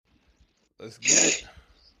Let's get it.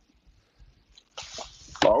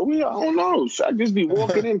 Oh, I don't know. Shaq just be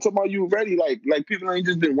walking in talking about you ready, like people ain't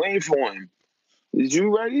just been waiting for him. Is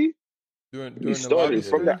you ready? During We the started lobby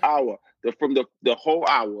from the hour. The whole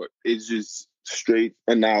hour is just straight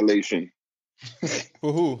annihilation.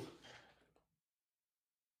 For who?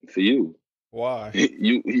 For you. Why?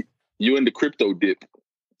 You in the crypto dip.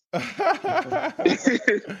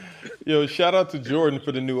 Yo, shout out to Jordan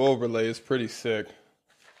for the new overlay. It's pretty sick.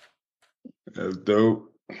 That's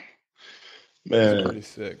dope. Man, It's pretty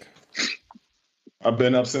sick. I've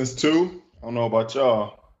been up since 2. I don't know about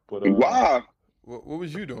y'all, but wow. What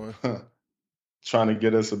was you doing? Trying to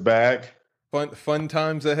get us a bag. Fun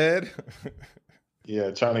times ahead.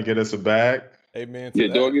 Yeah, trying to get us a bag. Amen. Your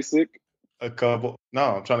dog is sick? A couple.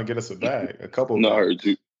 No, I'm trying to get us a bag. A couple. No, bags. I heard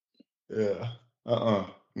you. Yeah.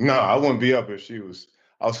 No, I wouldn't be up if she was.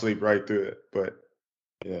 I'll sleep right through it. But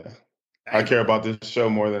yeah, I care about this show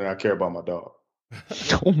more than I care about my dog.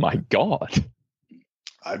 Oh my God.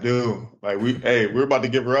 I do. Like we're about to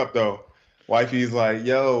give her up though. Wifey's like,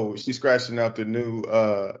 yo, she's scratching out the new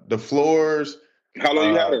the floors. How long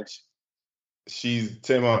you had her? She's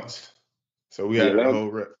 10 months. So we had a whole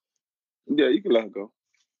rep. Yeah, you can let her go.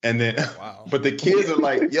 And then wow. But the kids are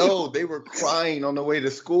like, yo, they were crying on the way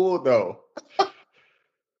to school though.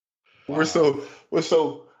 Wow.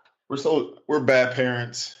 We're bad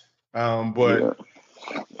parents. But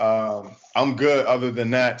I'm good other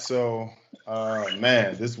than that. So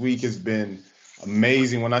man, this week has been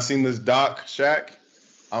amazing. When I seen this doc, Shaq,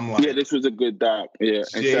 I'm like, yeah, this was a good doc. Yeah,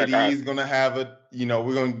 and JD's gonna have a,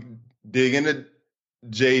 we're gonna dig into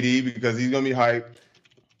JD because he's gonna be hyped.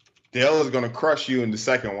 Dale is gonna crush you in the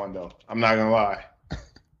second one, though. I'm not gonna lie.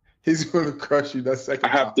 He's gonna crush you that second.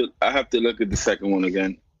 I have to look at the second one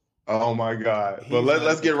again. Oh my God! But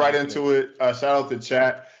let's get right into it. Shout out to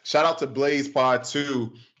chat. Shout out to Blaze Pod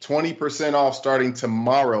 2. 20% off starting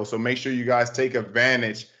tomorrow. So make sure you guys take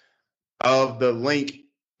advantage of the link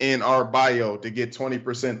in our bio to get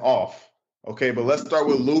 20% off. Okay, but let's start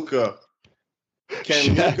with LUKA.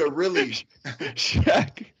 Can LUKA really?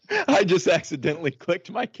 Shaq, I just accidentally clicked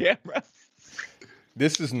my camera.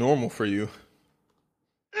 This is normal for you.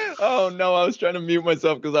 Oh no, I was trying to mute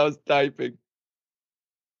myself because I was typing.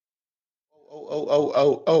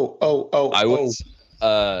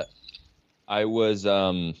 I was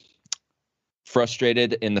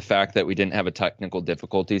frustrated in the fact that we didn't have a technical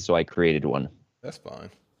difficulty, so I created one. That's fine.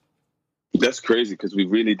 That's crazy because we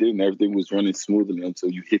really didn't. Everything was running smoothly until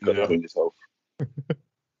you hiccuped on yourself.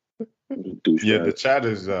 Yeah, the chat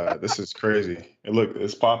is this is crazy. And look,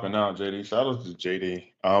 it's popping out, JD. Shout out to JD.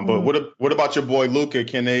 But what about your boy LUKA?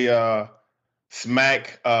 Can they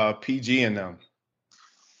smack PG in them?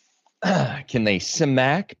 Can they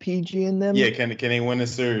smack PG in them? Yeah, can they win the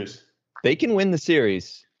series? They can win the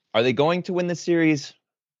series. Are they going to win the series?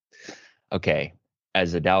 Okay.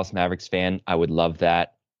 As a Dallas Mavericks fan, I would love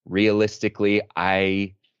that. Realistically,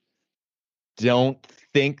 I don't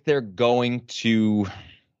think they're going to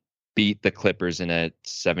beat the Clippers in a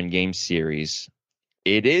 7-game series.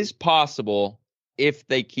 It is possible if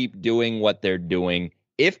they keep doing what they're doing.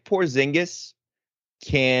 If Porzingis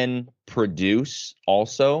can produce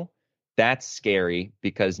also, that's scary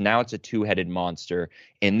because now it's a two-headed monster.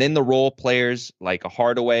 And then the role players like a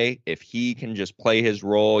Hardaway, if he can just play his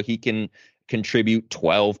role, he can contribute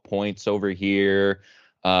 12 points over here.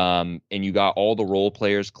 And you got all the role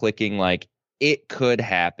players clicking, like it could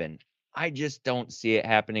happen. I just don't see it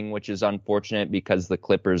happening, which is unfortunate because the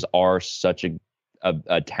Clippers are such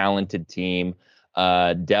a talented team.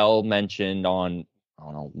 Dell mentioned on, I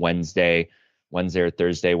don't know, Wednesday or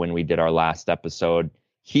Thursday when we did our last episode,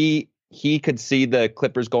 he could see the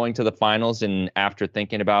Clippers going to the finals. And after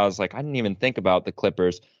thinking about it, I was like, I didn't even think about the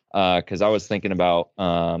Clippers because I was thinking about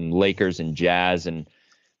Lakers and Jazz. And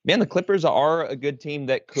man, the Clippers are a good team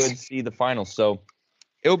that could see the finals. So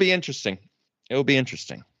it'll be interesting.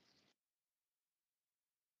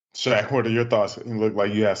 Shaq, what are your thoughts? You look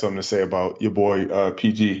like you have something to say about your boy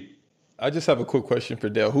PG. I just have a quick question for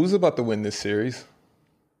Dale. Who's about to win this series?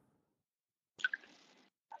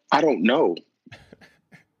 I don't know.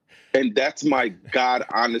 And that's my God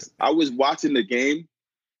honest. I was watching the game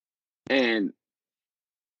and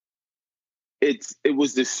it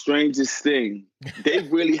was the strangest thing. They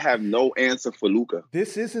really have no answer for LUKA.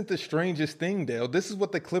 This isn't the strangest thing, Dale. This is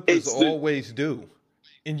what the Clippers always do.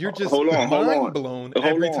 And you're just mind blown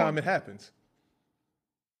every time it happens.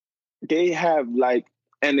 They have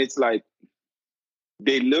and it's like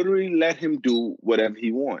they literally let him do whatever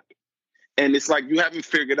he wants. And it's like you haven't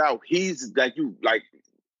figured out. He's like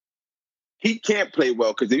he can't play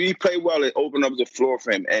well, because if he play well, it opens up the floor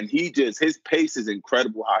for him. And his pace is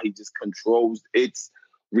incredible, how he just controls. It's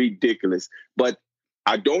ridiculous. But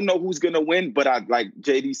I don't know who's going to win, but like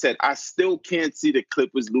JD said, I still can't see the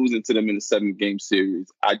Clippers losing to them in a 7-game series.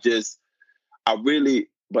 I just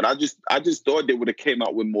thought they would have came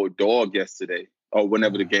out with more dog yesterday or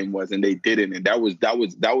whenever the game was, and they didn't. And that was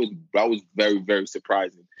very, very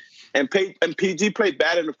surprising. And PG played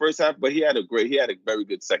bad in the first half, but he had a very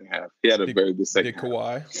good second half. Did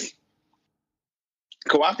Kawhi?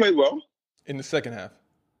 Kawhi played well in the second half.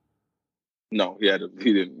 No, he had a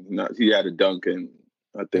dunk, and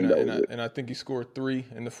I think and I think he scored 3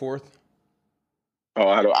 in the fourth. Oh,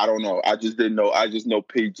 I don't know. I just didn't know. I just know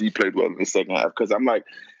PG played well in the second half, because I'm like,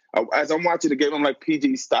 as I'm watching the game, I'm like,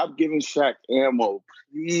 PG, stop giving Shaq ammo,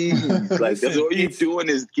 please. Like, that's all you're doing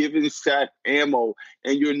is giving Shaq ammo,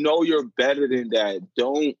 and you're better than that.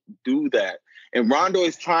 Don't do that. And Rondo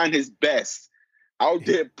is trying his best out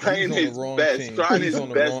there, playing his best, trying his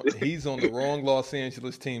best. He's on the wrong Los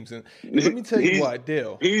Angeles teams, and let me tell you why,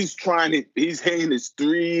 Dale. He's trying it. He's hitting his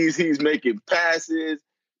threes. He's making passes.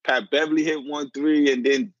 Pat Beverly hit 1 3 and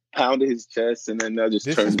then pounded his chest, and then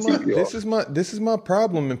just turned the TV off. This is my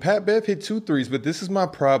problem. And Pat Bev hit 2 threes, but this is my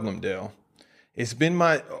problem, Dale. It's been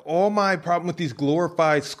my problem with these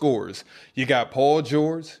glorified scores. You got Paul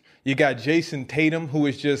George. You got Jason Tatum, who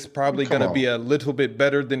is just probably going to be a little bit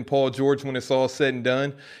better than Paul George when it's all said and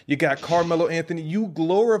done. You got Carmelo Anthony. You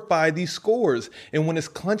glorify these scores. And when it's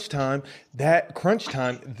crunch time, that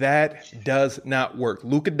does not work.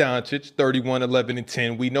 Luka Doncic, 31, 11, and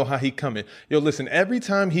 10. We know how he coming. Yo, listen, every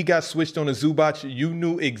time he got switched on a Zubac, you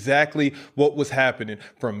knew exactly what was happening.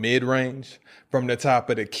 From mid-range, from the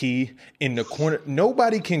top of the key, in the corner.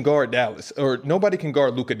 Nobody can guard Dallas, or nobody can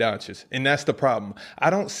guard Luka Doncic. And that's the problem.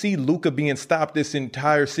 I don't see Luka being stopped this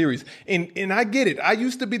entire series. And I get it. I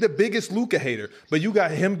used to be the biggest Luka hater, but you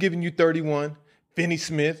got him giving you 31, Finney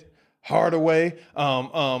Smith, Hardaway,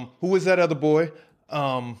 who was that other boy?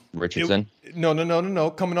 Richardson.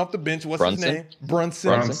 No. Coming off the bench. What's his name?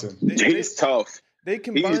 Brunson. He's tough. They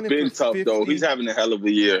combine He's been tough, 50, though. He's having a hell of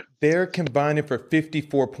a year. They're combining for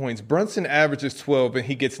 54 points. Brunson averages 12, and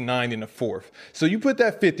he gets 9 in the fourth. So you put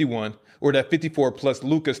that 51 or that 54 plus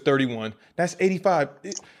Luka's 31, that's 85.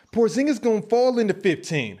 Porzingis going to fall into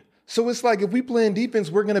 15. So it's like, if we play in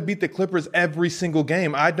defense, we're going to beat the Clippers every single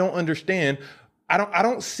game. I don't understand. I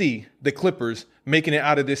don't see the Clippers making it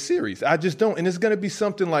out of this series. I just don't. And it's going to be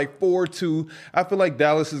something like 4-2. I feel like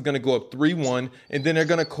Dallas is going to go up 3-1, and then they're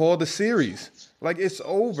going to call the series. Like, it's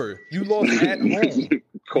over. You lost at home.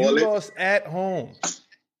 Lost at home.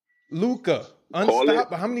 Luka,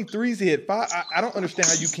 unstoppable. How many threes he hit? 5. I don't understand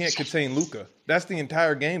how you can't contain Luka. That's the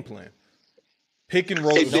entire game plan. Pick and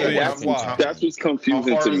roll. That's what's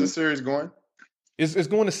confusing. How far to is me. the series going? It's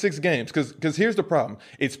going to 6 games, because here's the problem.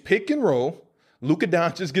 It's pick and roll. Luka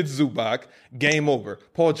Doncic gets Zubac. Game over.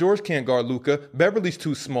 Paul George can't guard Luka. Beverly's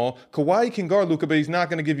too small. Kawhi can guard Luka, but he's not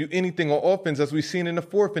going to give you anything on offense, as we've seen in the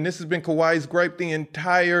fourth. And this has been Kawhi's gripe the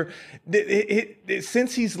entire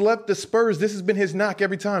since he's left the Spurs. This has been his knock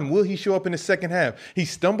every time. Will he show up in the second half? He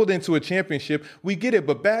stumbled into a championship. We get it.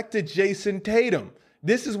 But back to Jason Tatum.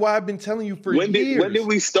 This is why I've been telling you for years. When did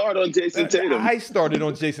we start on Jason Tatum? I started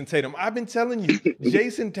on Jason Tatum. I've been telling you,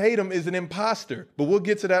 Jason Tatum is an imposter. But we'll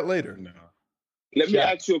get to that later. No. Let me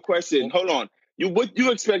ask you a question. Hold on. Would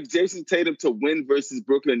you expect Jason Tatum to win versus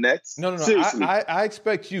Brooklyn Nets? No. Seriously. I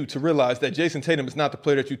expect you to realize that Jason Tatum is not the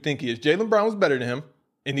player that you think he is. Jaylen Brown was better than him,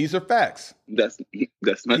 and these are facts. That's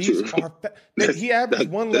not true. He averaged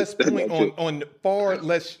one less point on far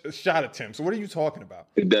less shot attempts. So what are you talking about?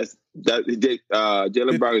 Jaylen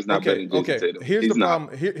Brown is not better than Jason Tatum. Here's the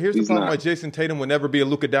problem. Here's the problem why Jason Tatum will never be a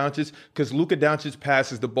Luka Doncic, because Luka Doncic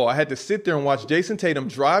passes the ball. I had to sit there and watch Jason Tatum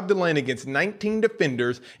drive the lane against 19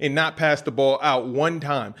 defenders and not pass the ball out one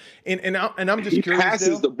time. And I'm just curious. He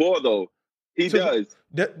passes the ball, though. He does.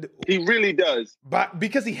 He really does.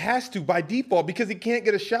 Because he has to by default, because he can't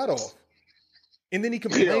get a shot off. And then he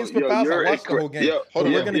complains for fouls. I watched the whole game. Hold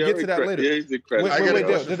on, we're going to get to that later. Wait,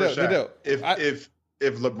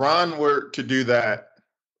 If LeBron were to do that,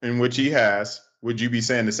 in which he has, would you be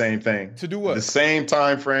saying the same thing? To do what? The same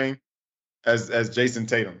time frame as Jason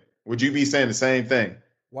Tatum. Would you be saying the same thing?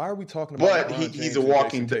 Why are we talking about? But he's a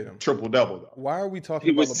walking triple double, though. Why are we talking?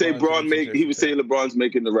 He would say LeBron's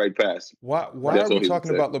making the right pass. Why are we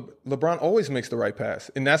talking about LeBron? Always makes the right pass,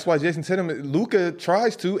 and that's why Jason Tatum, Luka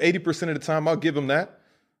tries to 80% of the time. I'll give him that.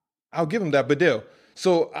 But Dale.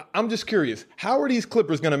 So I'm just curious, how are these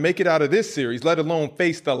Clippers going to make it out of this series, let alone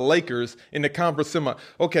face the Lakers in the conference semi?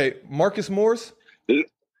 Okay, Marcus Morris.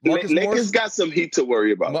 Lakers got some heat to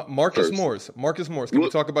worry about. Marcus Morris. Can we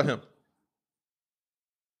talk about him?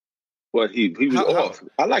 Well, he was off.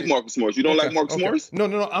 I like Marcus Morris. You don't like Marcus Morris?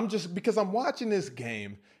 No. I'm just because I'm watching this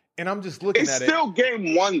game and I'm just looking at it. It's still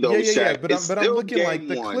game one though. Yeah. But I'm looking like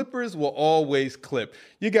the Clippers will always clip.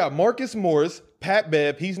 You got Marcus Morris, Pat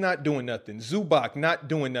Bev. He's not doing nothing. Zubac not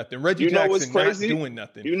doing nothing. Reggie Jackson not doing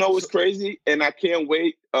nothing. You know what's crazy? And I can't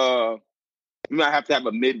wait. We might have to have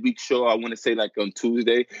a midweek show. I want to say like on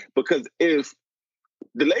Tuesday, because if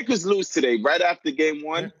the Lakers lose today, right after game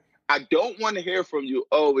one, I don't want to hear from you.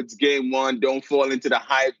 Oh, it's game one. Don't fall into the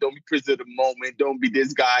hype. Don't be prisoner of the moment. Don't be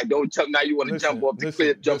this guy. Don't jump. Now you want to jump off the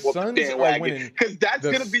cliff, jump off the bandwagon. Because that's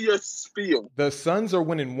going to be your spiel. The Suns are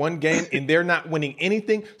winning one game and they're not winning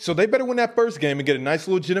anything. So they better win that first game and get a nice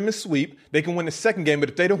legitimate sweep. They can win the second game. But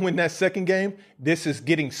if they don't win that second game, this is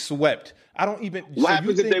getting swept. I don't even. What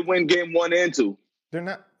happens if they win game 1 and 2? They're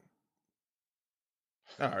not.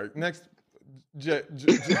 All right, next.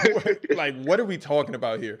 Like, what are we talking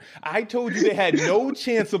about here? I told you they had no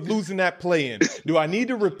chance of losing that play-in. Do I need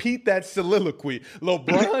to repeat that soliloquy?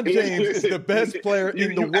 LeBron James is the best player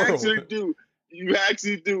in the world. You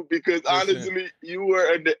actually do, because honestly, you were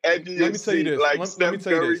at the edge of your seat. Like, Steph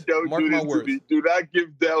Curry, don't do this to me. Do not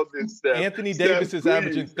give Dell this, Steph. Anthony Davis is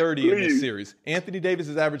averaging 30 in this series. Anthony Davis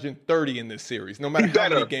is averaging 30 in this series, no matter how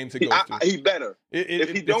many games it goes through. He better.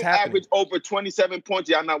 If he don't average over 27 points,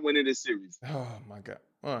 y'all not winning this series. Oh, my God.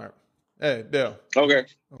 All right. Hey, Dell. Okay.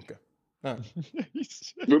 All right.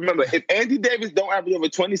 Remember, if Anthony Davis don't average over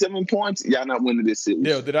 27 points, y'all not winning this series.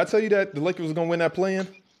 Dell, did I tell you that the Lakers was going to win that play-in?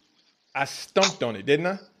 I stumped on it, didn't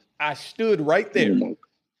I? I stood right there.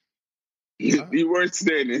 You weren't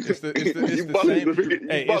standing. It's the same.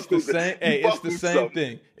 Hey, it's the same. Hey, it's the same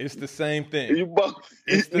thing. It's the same thing.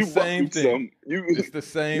 It's the same thing. It's the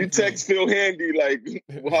same. You text Phil Handy like,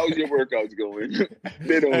 "How's your workouts going?"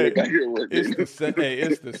 They don't look like you're working. It's the same. Hey,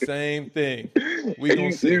 it's the same thing. We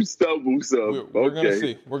gonna see. You stumble some. We're gonna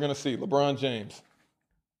see. We're gonna see. LeBron James.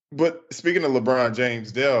 But speaking of LeBron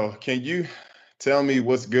James, Dell, can you tell me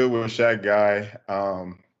what's good with Shaq Guy?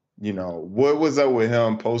 What was up with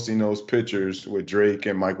him posting those pictures with Drake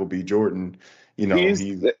and Michael B. Jordan?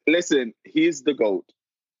 Listen, he's the GOAT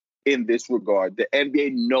in this regard. The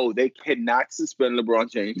NBA know they cannot suspend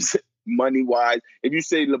LeBron James money-wise. If you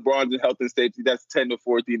say LeBron's in health and safety, that's 10 to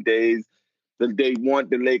 14 days. They want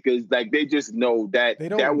the Lakers. Like, they just know that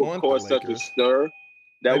that will cause such a stir.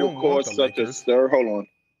 That will cause such a stir. Hold on.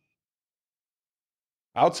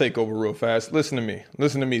 I'll take over real fast. Listen to me.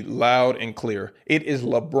 Listen to me loud and clear. It is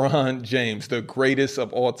LeBron James, the greatest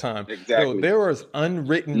of all time. Exactly. So there are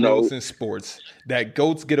unwritten rules in sports that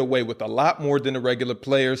GOATs get away with a lot more than the regular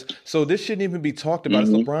players. So this shouldn't even be talked about.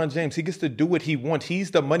 It's LeBron James. He gets to do what he wants.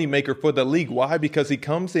 He's the moneymaker for the league. Why? Because he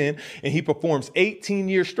comes in and he performs 18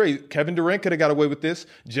 years straight. Kevin Durant could have got away with this.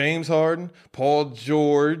 James Harden, Paul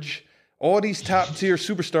George, all these top-tier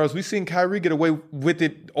superstars, we've seen Kyrie get away with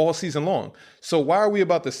it all season long. So why are we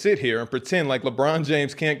about to sit here and pretend like LeBron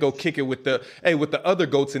James can't go kick it with the other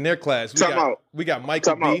GOATs in their class? We got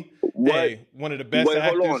Michael B. One of the best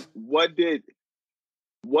actors. Hold on.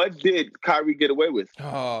 What did Kyrie get away with?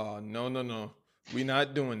 Oh, no. We're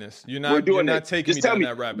not doing this. You're not taking me down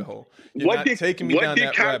that rabbit hole. You're not taking me down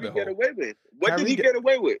that rabbit hole. What did Kyrie get away with? What did he get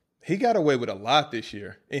away with? He got away with a lot this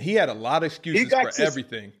year, and he had a lot of excuses for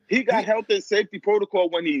everything. He got health and safety protocol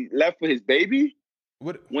when he left for his baby,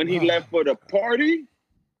 when he left for the party.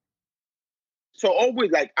 So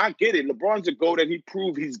always, like, I get it. LeBron's a GOAT, and he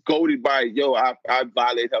proved he's GOATed by, I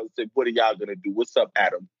violate health and safety. What are y'all going to do? What's up,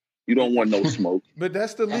 Adam? You don't want no smoke. But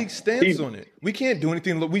that's the league stance on it. We can't do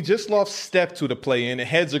anything. We just lost Steph to the play-in, and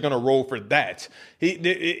heads are going to roll for that.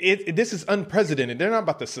 This is unprecedented. They're not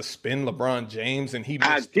about to suspend LeBron James, and he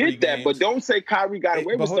missed 3 games. That, but don't say Kyrie got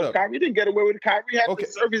away with stuff. Kyrie didn't get away with it. Kyrie had to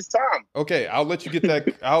serve his time. Okay, I'll let you get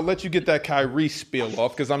that. I'll let you get that Kyrie spiel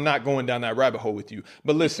off because I'm not going down that rabbit hole with you.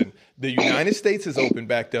 But listen, the United States is open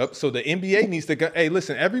backed up, so the NBA needs to go. Hey,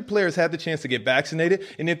 listen, every player's had the chance to get vaccinated,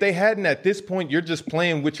 and if they hadn't at this point, you're just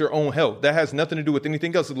playing with your own health. That has nothing to do with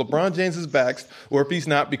anything else. If LeBron James is vaxxed, or if he's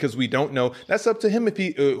not, because we don't know, that's up to him if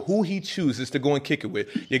he who he chooses to go and kick it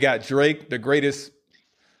with. You got Drake,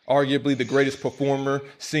 arguably the greatest performer,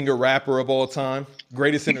 singer, rapper of all time,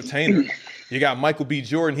 greatest entertainer. You got Michael B.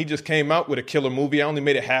 Jordan. He just came out with a killer movie. I only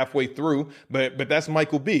made it halfway through, but that's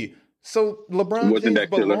Michael B. So LeBron James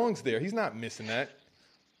belongs there. He's not missing that.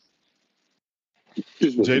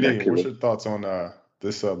 JD, what's your thoughts on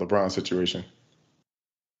this LeBron situation?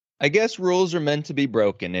 I guess rules are meant to be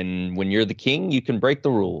broken, and when you're the king, you can break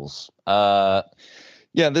the rules.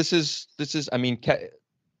 This is. I mean,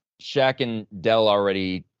 Shaq and Dell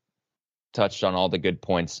already touched on all the good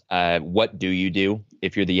points. What do you do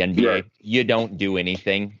if you're the NBA? Right. You don't do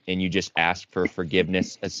anything, and you just ask for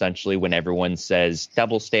forgiveness, essentially, when everyone says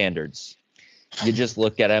double standards. You just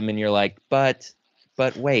look at them and you're like, but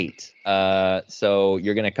wait. So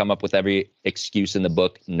you're going to come up with every excuse in the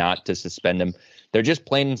book not to suspend him. They're just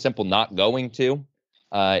plain and simple not going to.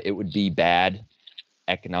 It would be bad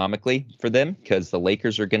economically for them because the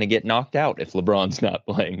Lakers are going to get knocked out if LeBron's not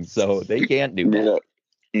playing. So they can't do that.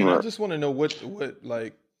 And I just want to know what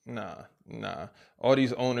like, nah. All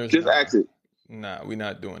these owners. Just ask it. Nah, we're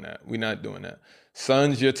not doing that. We're not doing that.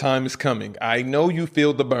 Sons, your time is coming. I know you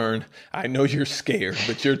feel the burn. I know you're scared,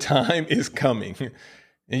 but your time is coming.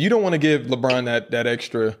 And you don't want to give LeBron that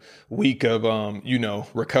extra week of,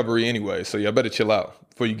 recovery anyway. So you better chill out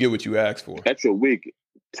before you get what you asked for. Extra week.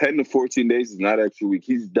 10 to 14 days is not extra week.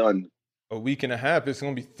 He's done. A week and a half. It's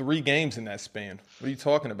going to be 3 games in that span. What are you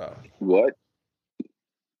talking about? What?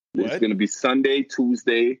 It's going to be Sunday,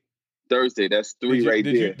 Tuesday, Thursday. That's 3 right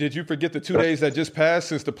there. Did you forget the 2 days that just passed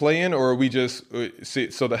since the play-in, or are we just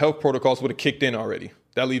so the health protocols would have kicked in already?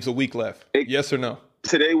 That leaves a week left. Yes or no?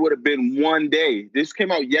 Today would have been 1 day. This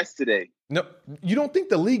came out yesterday. No, you don't think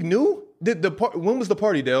the league knew? When was the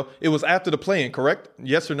party, Dale? It was after the play-in, correct?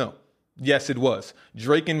 Yes or no? Yes, it was.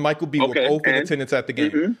 Drake and Michael B were both in attendance at the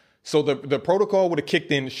game. Mm-hmm. So the protocol would have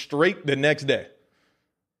kicked in straight the next day.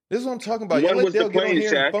 This is what I'm talking about. When was Dale the play-in, get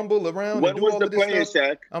on here and fumble around when and do was all the of this play-in, stuff.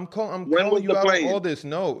 Shaq? I'm calling you out on all this.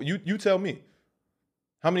 No, you tell me.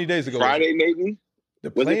 How many days ago? Friday, maybe.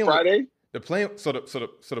 Was it Friday? The plane. So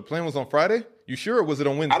the plane was on Friday. You sure, or was it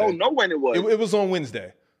on Wednesday? I don't know when it was. It was on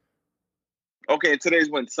Wednesday. Okay, today's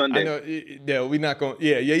Sunday. I know, Dale. We're not going.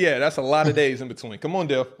 Yeah. That's a lot of days in between. Come on,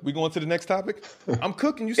 Dale. We going to the next topic. I'm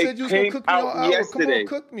cooking. You said you was gonna cook me all out. Come on,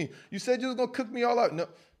 cook me. You said you was gonna cook me all out. No.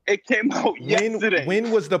 It came out yesterday. When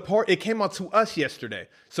was the part? It came out to us yesterday.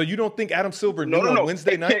 So you don't think Adam Silver knew on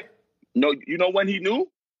Wednesday night? No, you know when he knew?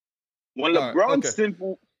 When LeBron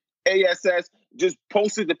Simple ASS just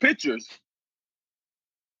posted the pictures.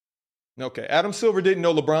 Okay, Adam Silver didn't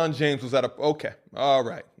know LeBron James was at a. Okay, all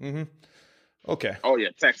right. Mm-hmm. Okay. Oh yeah,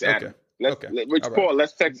 text Adam. Rich Paul,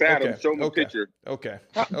 let's text Adam. Show him a picture. Okay.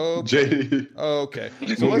 JD. Okay.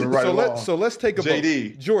 So let's take a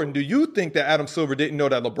vote. Jordan, do you think that Adam Silver didn't know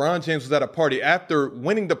that LeBron James was at a party after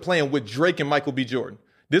winning the play-in with Drake and Michael B. Jordan?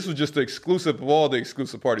 This was just the exclusive of all the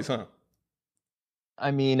exclusive parties, huh?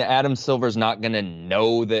 I mean, Adam Silver's not gonna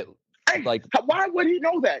know that. Like, why would he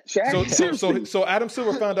know that, Shaq? So Adam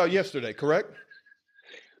Silver found out yesterday, correct?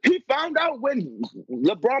 He found out when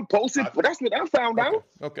LeBron posted, but that's what I found out.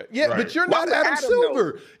 Okay. Yeah, right. But you're not Adam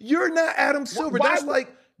Silver. You're not Adam Silver. That's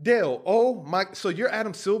like Dale. Oh my! So you're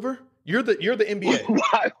Adam Silver. You're the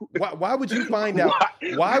NBA. Why would you find out?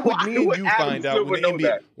 Why would me and you find out when the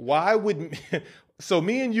NBA? Why would? So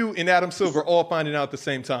me and you and Adam Silver all finding out at the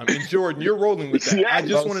same time. And Jordan, you're rolling with that. I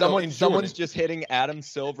just want to know. Someone's just hitting Adam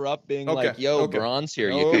Silver up, being like, "Yo, Bron's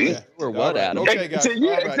here. You or what, Adam?" Okay, guys.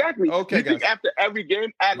 Exactly. Okay, you think after every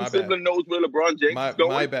game, Adam Silver knows where LeBron James is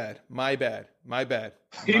going? My bad.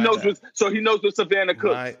 He knows what Savannah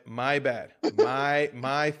cooks. My bad.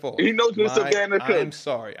 My fault. He knows what Savannah cooks. I'm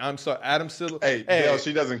sorry. Adam Silver. Hey, Dale,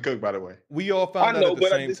 she doesn't cook, by the way. We all found out at the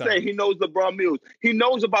same time. I know, but I'm just saying, he knows LeBron meals. He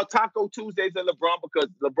knows about Taco Tuesdays and LeBron because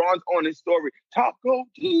LeBron's on his story. Taco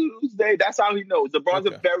Tuesday. That's how he knows. LeBron's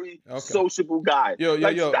a very sociable guy. Yo.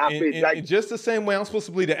 Stop it. Just the same way I'm supposed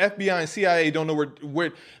to believe the FBI and CIA don't know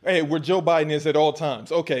where Joe Biden is at all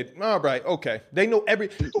times. Okay. All right. Okay. They know every.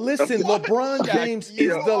 Listen, LeBron James is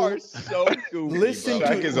the. So goofy, listen to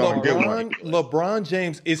LeBron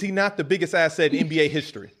James. Is he not the biggest asset in NBA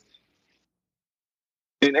history?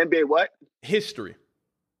 In NBA what? History,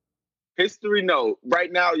 no.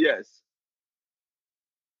 Right now, yes.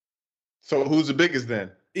 So who's the biggest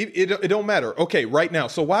then? It don't matter. Okay, right now.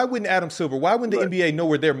 So why wouldn't Adam Silver, why wouldn't the NBA know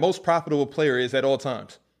where their most profitable player is at all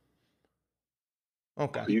times?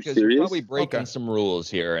 Okay. Are you serious? You're probably breaking some rules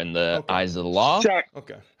here in the eyes of the law. Shaq,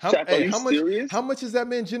 okay. Serious? How much is that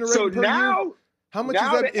man generating per year? How much is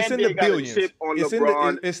that? It's in the billions.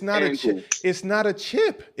 It's not a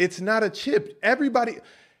chip. It's not a chip. Everybody,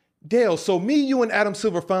 Dale. So me, you, and Adam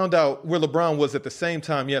Silver found out where LeBron was at the same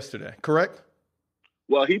time yesterday. Correct?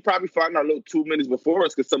 Well, he probably found out a little 2 minutes before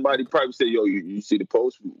us because somebody probably said, "Yo, you see the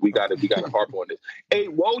post? We got to harp on this." Hey,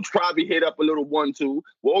 Woj probably hit up a little 1-2.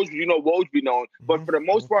 Woj be known, but for the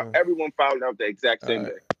most part, everyone found out the exact same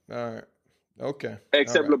day. All right. Okay.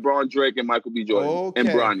 Except LeBron, Drake, and Michael B. Jordan and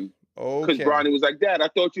Bronny. Because Bronny was like, "Dad, I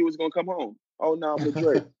thought you was gonna come home." Oh no, I'm with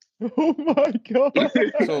Drake. Oh my God.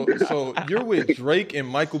 So you're with Drake and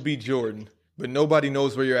Michael B. Jordan, but nobody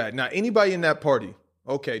knows where you're at. Now, anybody in that party,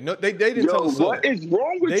 Okay, no, they didn't tell us so. What is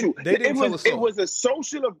wrong with you? They didn't tell us so. It was a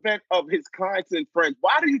social event of his clients and friends.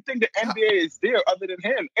 Why do you think the NBA is there other than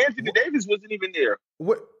him? Anthony Davis wasn't even there.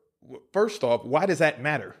 What? First off, why does that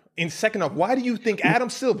matter? And second off, why do you think Adam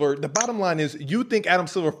Silver, the bottom line is you think Adam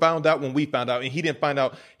Silver found out when we found out and he didn't find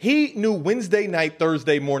out. He knew Wednesday night,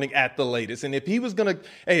 Thursday morning at the latest. And if he was going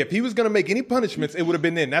to make any punishments, it would have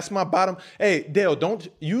been then. That's my bottom. Hey, Dale,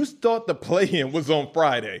 you thought the play-in was on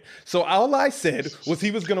Friday. So all I said was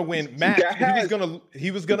he was going to win max. He was going to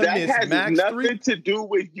miss max 3. That has nothing to do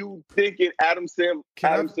with you thinking Adam Silver.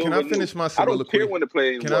 Can I finish my soliloquy? I don't care when the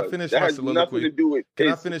play-in was. Can I finish my soliloquy? That has nothing to do with. Can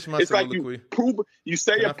I finish my soliloquy? It's like you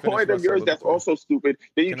say a point of yours that's also stupid.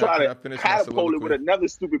 Then you try to catapult it with another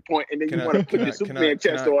stupid point, and then you want to put your Superman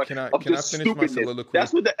chest on of the stupidness.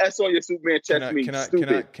 That's what the S on your Superman chest means.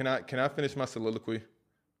 Stupid. Can I finish my soliloquy?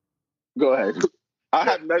 Go ahead. I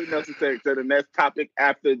have nothing else to say to the next topic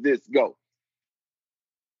after this. Go.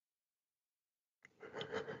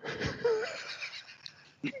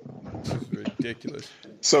 This is ridiculous.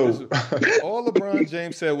 So all LeBron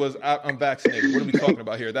James said was, "I'm vaccinated." What are we talking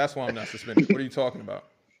about here? That's why I'm not suspended. What are you talking about?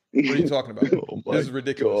 What are you talking about? This is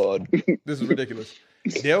ridiculous. God. This is ridiculous.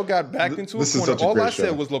 Dale got backed into a corner. All I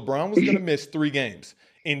said was LeBron was going to miss 3 games.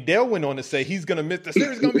 And Dale went on to say he's going to miss. The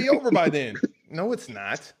series going to be over by then. No, it's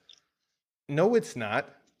not. No, it's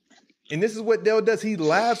not. And this is what Dale does. He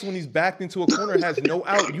laughs when he's backed into a corner and has no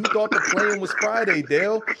out. You thought the play-in was Friday,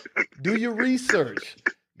 Dale. Do your research.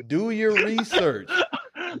 Do your research.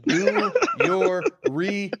 Do your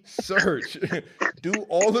research. Do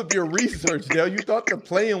all of your research, Dale. You thought the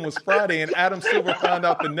play-in was Friday, and Adam Silver found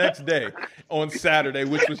out the next day on Saturday,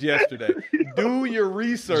 which was yesterday. Do your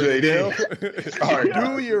research, Dale.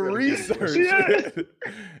 Do your research.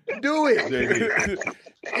 Do it. JD.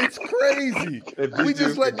 It's crazy. We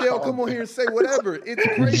just let Dale come on here and say whatever. It's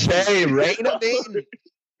crazy. Jay, rein him in.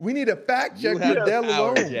 We need a fact check for Dale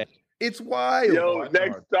alone. It's wild. Yo,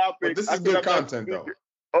 next topic. But this is good content, though.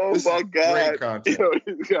 Oh this my God. Great content. Yo,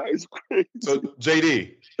 this guy is crazy. So,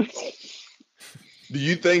 JD, do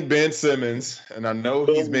you think Ben Simmons, and I know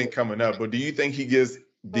he's been coming up, but do you think he gets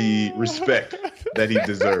the respect that he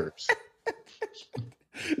deserves?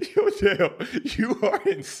 Yo, Dale, you are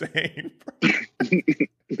insane, bro.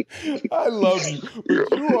 I love you,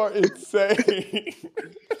 but you are insane.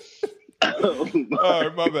 All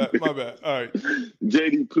right, my bad. All right.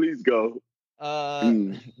 JD, please go.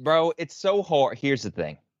 Bro, it's so hard. Here's the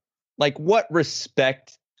thing. Like, what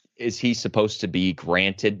respect is he supposed to be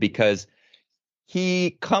granted? Because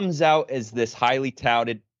he comes out as this highly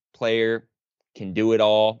touted player, can do it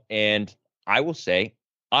all. And I will say,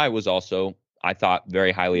 I thought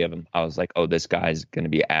very highly of him. I was like, oh, this guy's going to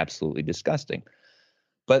be absolutely disgusting.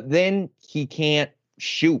 But then he can't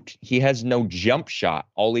shoot. He has no jump shot.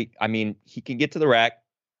 He can get to the rack,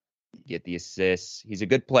 get the assists. He's a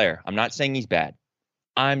good player. I'm not saying he's bad.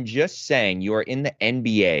 I'm just saying you are in the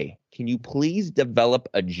NBA. Can you please develop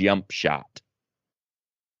a jump shot?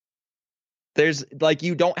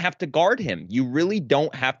 You don't have to guard him. You really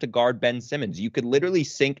don't have to guard Ben Simmons. You could literally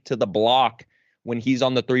sink to the block when he's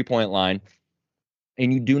on the 3-point line,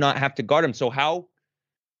 and you do not have to guard him. So how?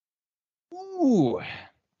 Ooh,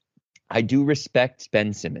 I do respect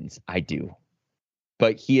Ben Simmons. I do.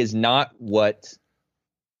 But he is not what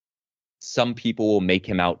some people will make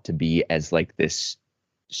him out to be as like this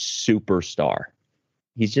superstar.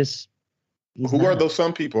 He's Who are those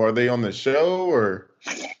some people? Are they on the show or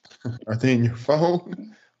are they in your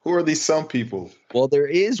phone? Who are these some people? Well, there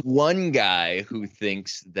is one guy who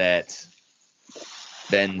thinks that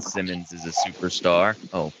Ben Simmons is a superstar.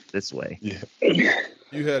 Oh, this way. Yeah.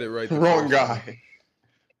 You had it right there. Wrong guy.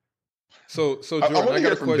 So Jordan, I want to got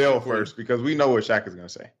hear a from question Dale for you. first because we know what Shaq is going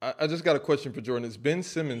to say. I just got a question for Jordan. Is Ben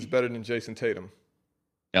Simmons better than Jason Tatum?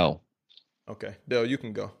 No. Okay. Dale, you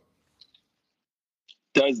can go.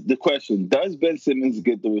 Does Ben Simmons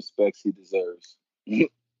get the respect he deserves? He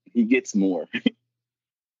gets more.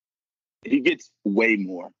 He gets way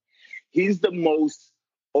more. He's the most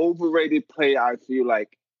overrated player, I feel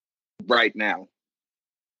like, right now.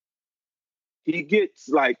 He gets,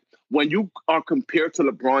 like, when you are compared to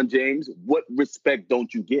LeBron James, what respect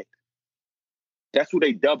don't you get? That's what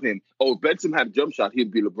they dub him. Oh, if Ben Simmons had a jump shot,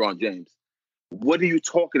 he'd be LeBron James. What are you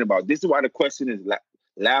talking about? This is why the question is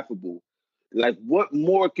laughable. Like, what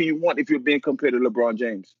more can you want if you're being compared to LeBron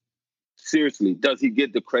James? Seriously, does he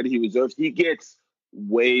get the credit he deserves? He gets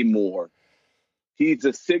way more. He's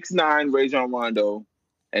a 6'9" Rajon Rondo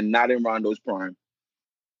and not in Rondo's prime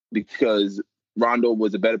because Rondo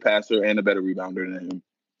was a better passer and a better rebounder than him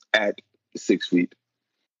at 6 feet.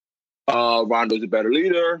 Rondo's a better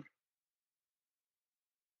leader.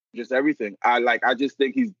 Just everything. I just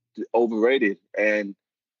think he's overrated, and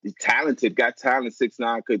he's talented, got talent,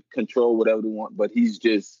 6'9", could control whatever they want, but he's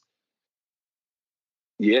just,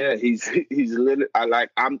 yeah, he's literally,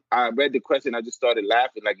 I read the question, I just started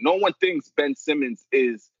laughing. Like, no one thinks Ben Simmons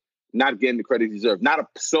is not getting the credit he deserves. Not a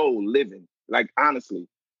soul living. Like, honestly,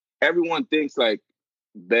 everyone thinks like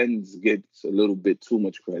Ben's gets a little bit too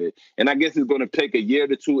much credit. And I guess it's going to take a year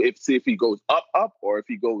to two see if he goes up, or if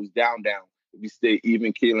he goes down. If he stay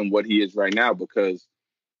even keeling what he is right now, because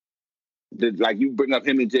like you bring up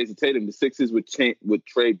him and Jason Tatum, the Sixers would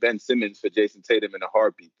trade Ben Simmons for Jason Tatum in a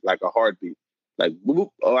heartbeat. Like, whoop,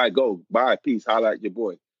 all right, go, bye, peace, holla at your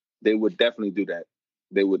boy. They would definitely do that.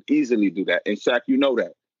 They would easily do that. And Shaq, you know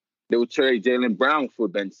that. They would trade Jaylen Brown for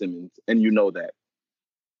Ben Simmons, and you know that.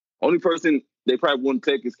 Only person they probably wouldn't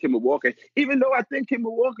take is Kemba Walker, even though I think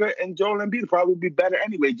Kemba Walker and Joel Embiid probably be better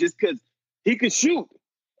anyway, just because he could shoot.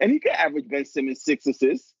 And he could average Ben Simmons 6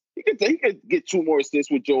 assists. He could get 2 more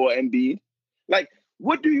assists with Joel Embiid. Like,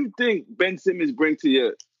 what do you think Ben Simmons bring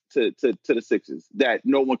to the Sixers that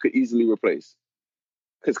no one could easily replace?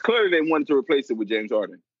 Because clearly they wanted to replace it with James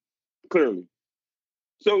Harden. Clearly.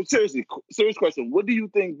 So seriously, serious question. What do you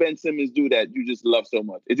think Ben Simmons do that you just love so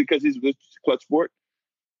much? Is it because he's with clutch sport?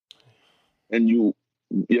 And your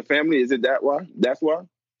family, is it that why? That's why?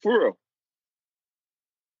 For real.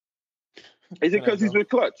 Is it because he's with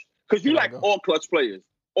clutch? Because you like all clutch players.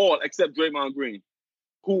 All except Draymond Green,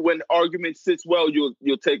 who, when argument sits well,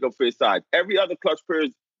 you'll take up for his side. Every other clutch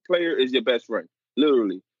player is your best friend,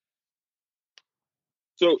 literally.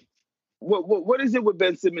 So, what is it with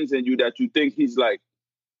Ben Simmons and you that you think he's like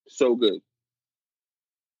so good?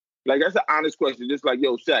 Like, that's an honest question. Just like,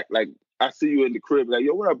 yo, Shaq, like, I see you in the crib, like,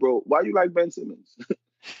 yo, what up, bro? Why you like Ben Simmons?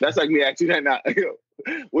 That's like me asking that now. Yo,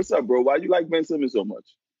 what's up, bro? Why you like Ben Simmons so much?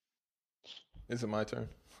 Is it my turn?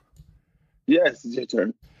 Yes, it's your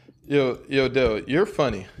turn. Yo, Dale, you're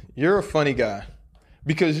funny. You're a funny guy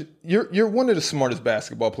because you're one of the smartest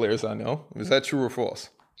basketball players I know. Is that true or false?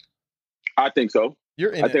 I think so.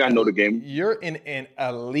 I think I know the game. You're in an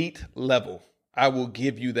elite level. I will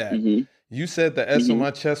give you that. Mm-hmm. You said the S on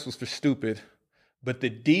my chest was for stupid, but the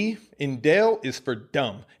D in Dale is for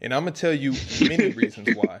dumb. And I'm going to tell you many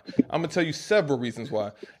reasons why. I'm going to tell you several reasons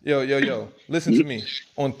why. Yo, listen to me.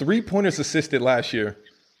 On 3-pointers assisted last year,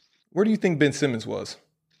 where do you think Ben Simmons was?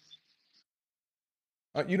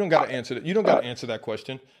 You don't got to answer that. You don't got to answer that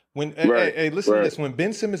question. Hey, listen to this. When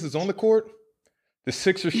Ben Simmons is on the court, the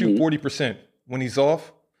Sixers shoot 40%. When he's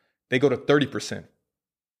off, they go to 30%.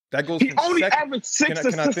 That goes. He only averaged 6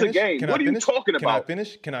 assists a game. What are you talking about?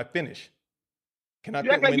 Can I finish? You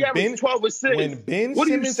act like he averaged 12 assists. What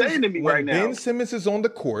are you saying to me right now? When Ben Simmons is on the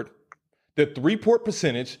court, the 3-point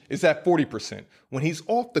percentage is at 40%. When he's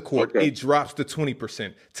off the court, it drops to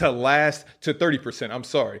 20% to last to 30%. I'm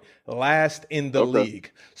sorry, last in the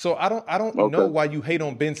league. So I don't know why you hate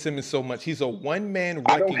on Ben Simmons so much. He's a one-man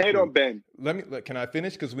wrecking. I don't hate on Ben. Can I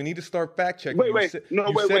finish? Because we need to start fact checking. Wait.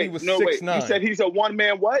 He was 6'9". You said he's a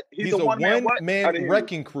one-man what? He's a one-man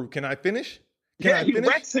wrecking crew. Can I finish? He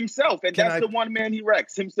wrecks himself, and that's the one man he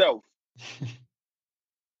wrecks himself.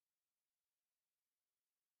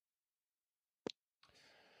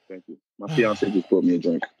 Thank you. My fiance just brought me a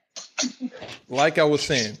drink. Like I was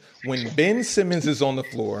saying, when Ben Simmons is on the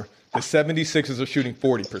floor, the 76ers are shooting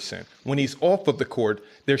 40%. When he's off of the court,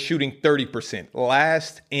 they're shooting 30%,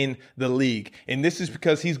 last in the league. And this is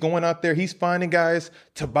because he's going out there, he's finding guys,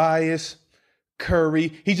 Tobias,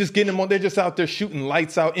 Curry, he's just getting them on. They're just out there shooting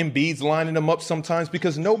lights out. Embiid's lining them up sometimes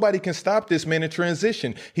because nobody can stop this man in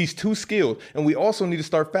transition. He's too skilled. And we also need to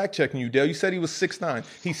start fact checking you, Dale. You said he was 6'9".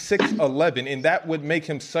 He's 6'11", and that would make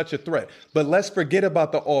him such a threat. But let's forget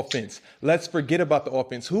about the offense.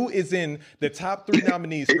 Who is in the top 3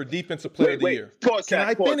 nominees for Defensive Player of the Year? Can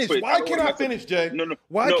I finish? Why can't I finish, Jay? No.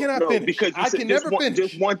 Why can't I finish? Because I can never finish.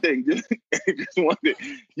 Just one thing. Just one thing.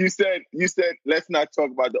 You said let's not talk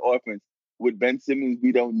about the offense. With Ben Simmons,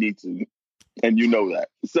 we don't need to, and you know that.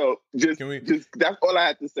 So just that's all I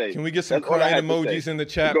have to say. Can we get some crying emojis in the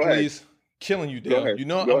chat, please? Killing you, Dale. You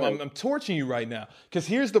know, I'm torching you right now. Because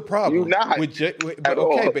here's the problem. You're not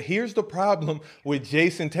but here's the problem with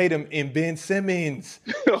Jason Tatum and Ben Simmons.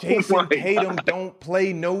 Jason Tatum don't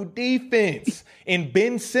play no defense. And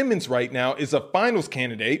Ben Simmons right now is a finals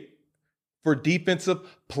candidate for Defensive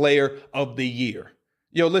Player of the Year.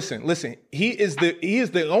 Yo, listen. He is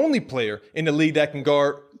the only player in the league that can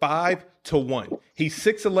guard 5 5-1. He's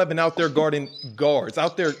 6'11" out there guarding guards,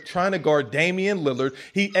 out there trying to guard Damian Lillard.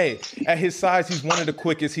 At his size, he's one of the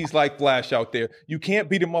quickest. He's like Flash out there. You can't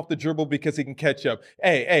beat him off the dribble because he can catch up.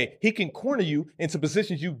 He can corner you into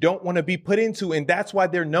positions you don't want to be put into, and that's why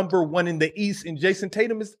they're number 1 in the East, and Jason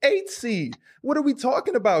Tatum is 8th seed. What are we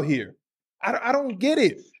talking about here? I don't get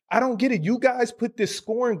it. I don't get it. You guys put this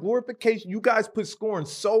scoring glorification. You guys put scoring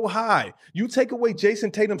so high. You take away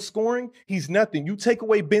Jason Tatum's scoring, he's nothing. You take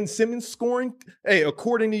away Ben Simmons' scoring,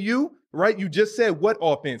 according to you, right? You just said what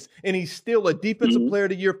offense? And he's still a defensive player of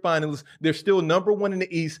the year finalist. They're still number 1 in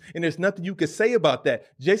the East, and there's nothing you can say about that.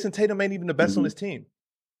 Jason Tatum ain't even the best on his team.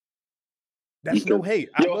 That's no hate.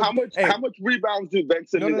 How much rebounds do Ben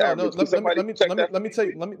Simmons average? Let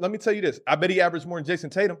me tell you this. I bet he averaged more than Jason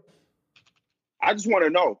Tatum. I just want to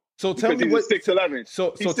know. So tell me what 6'11".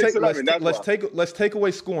 So he's 6'11". Let's take away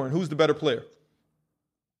scoring. Who's the better player?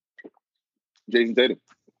 Jason Tatum.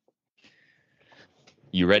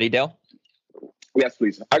 You ready, Dale? Yes,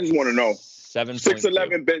 please. I just want to know.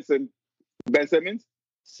 6'11" Ben Simmons.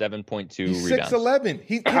 7.2 rebounds. 6'11".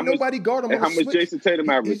 He can't nobody guard him. And how much Jason Tatum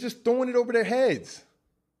average? He's just throwing it over their heads.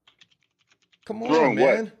 Come on,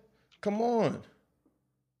 man. What? Come on.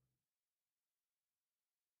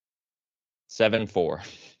 7.4.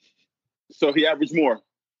 So he averaged more.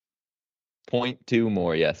 0.2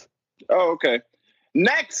 more, yes. Oh, okay.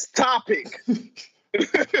 Next topic.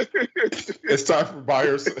 It's time for buy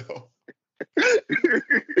or sell.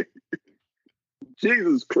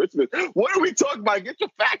 Jesus Christmas. What are we talking about? Get your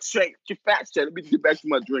facts straight. Let me get back to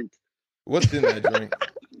my drink. What's in that drink?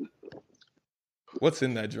 What's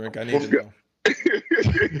in that drink? I need to know.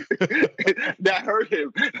 That hurt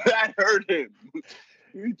him.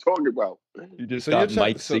 What are you talking about? You just got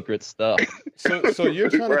Mike's secret stuff. So you're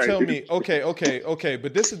trying to tell me, okay,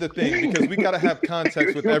 but this is the thing, because we got to have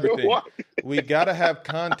context with everything. We got to have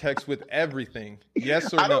context with everything.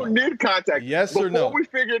 Yes or no? I don't need context. Yes or no?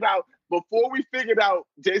 Before we figured out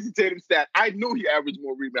Jason Tatum's stat, I knew he averaged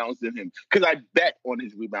more rebounds than him because I bet on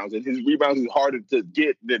his rebounds, and his rebounds is harder to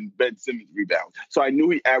get than Ben Simmons' rebounds. So I knew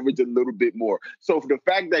he averaged a little bit more. So for the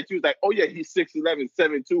fact that you was like, oh yeah, he's 6'11",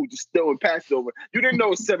 7'2", just throwing passes over, you didn't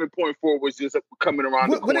know 7.4 was just coming around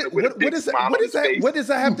the corner with a big smile on his face. What does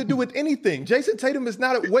that have to do with anything? Jason Tatum is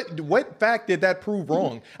not what fact did that prove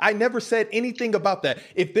wrong? I never said anything about that.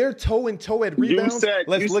 If they're toe and toe at rebounds,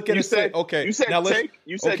 let's look at it.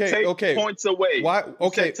 Take points away. Why?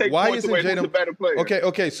 Okay, why isn't Tatum a better player?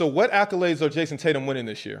 Okay. So what accolades are Jason Tatum winning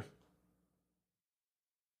this year?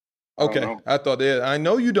 Okay, I thought I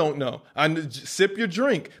know you don't know. Sip your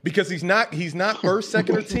drink, because he's not first,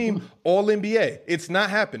 second, or team All NBA. It's not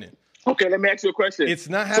happening. Okay, let me ask you a question. It's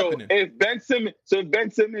not happening. So if Ben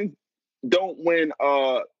Simmons don't win,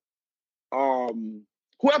 who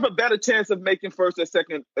have a better chance of making first or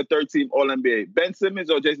second or third team All NBA? Ben Simmons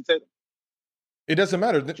or Jason Tatum? It doesn't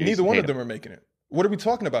matter. Neither one of them are making it. What are we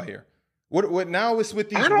talking about here? What now it's with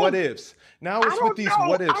these what ifs. Now it's with these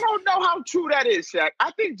what ifs. I don't know how true that is, Shaq.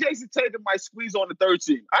 I think Jason Tatum might squeeze on the third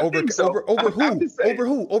team. Over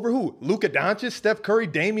who? Over who? LUKA Doncic, Steph Curry,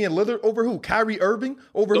 Damian Lillard. Over who? Kyrie Irving.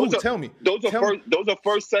 Over who? Tell me. Those are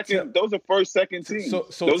first, second teams. Those are first, second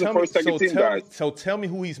team guys. So tell me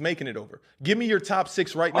who he's making it over. Give me your top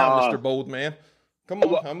 6 right now, Mr. Bold Man. Come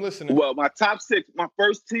on, I'm listening. Well, my top 6. My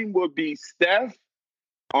first team would be Steph.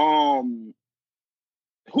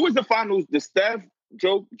 Who is the finals? The Steph,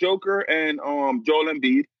 Joker, and Joel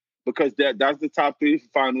Embiid, because that's the top 3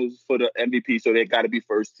 finals for the MVP, so they got to be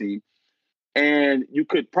first team. And you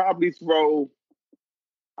could probably throw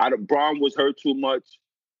Braun was hurt too much.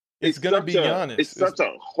 It's gonna be Giannis. It's such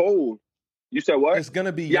a hole. You said what? It's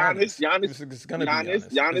gonna be Giannis. It's gonna be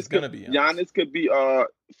Giannis. Giannis could be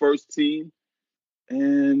first team,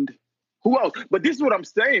 and who else? But this is what I'm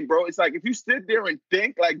saying, bro. It's like if you sit there and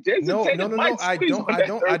think like Jason Tatum.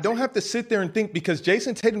 No. I don't have to sit there and think, because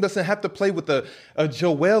Jason Tatum doesn't have to play with a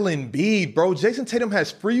Joel Embiid, bro. Jason Tatum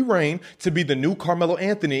has free reign to be the new Carmelo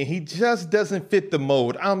Anthony. He just doesn't fit the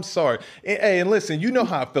mold. I'm sorry. And listen, you know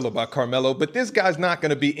how I feel about Carmelo, but this guy's not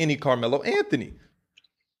going to be any Carmelo Anthony.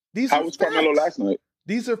 How was Carmelo last night?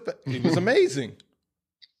 He was amazing.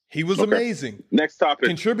 He was amazing. Next topic.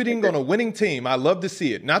 Contributing on a winning team. I love to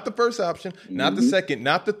see it. Not the first option, not the second,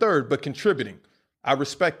 not the third, but contributing. I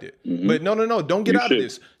respect it. But no. Don't get out of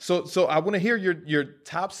this. So I want to hear your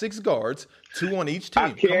top 6 guards, 2 on each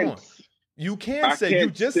team. Come on. You can't say. You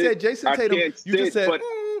just said Jason Tatum. You just said.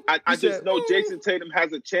 I just know Jason Tatum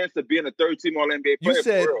has a chance of being a third team All NBA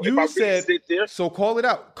player. You said. So call it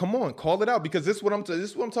out. Come on, call it out, because this is what I'm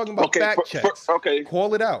talking about. Fact checks. Okay.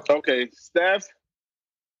 Call it out. Okay.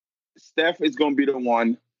 Steph is going to be the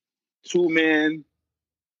one. 2-man.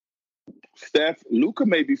 Steph, Luka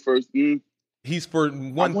may be first. He's for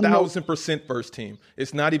 1,000% first team.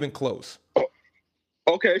 It's not even close.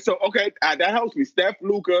 Okay, that helps me. Steph,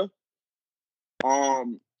 Luka,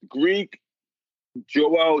 Greek,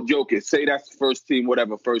 Joel, Jokic. Say that's first team,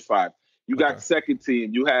 whatever, first five. You got second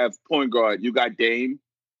team. You have point guard. You got Dame.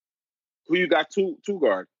 Who you got two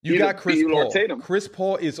guard? You got Chris Paul. Chris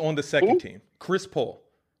Paul is on the second team. Chris Paul.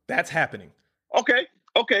 That's happening. Okay.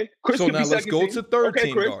 Chris so now let's go to third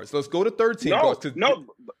team guards. Let's go to third team guards.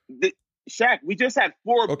 Shaq, we just had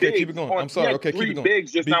four bigs. Okay, keep it going. I'm sorry. Okay, keep it going. 3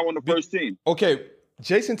 bigs just now on the first team. Okay,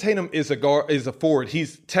 Jason Tatum is a forward.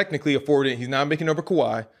 He's technically a forward. He's not making over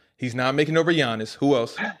Kawhi. He's not making over Giannis. Who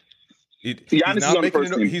else?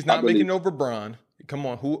 He's not making over Bron. Come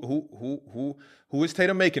on, who is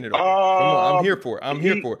Tatum making it over? Come on, I'm here for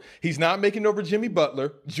it. He's not making over Jimmy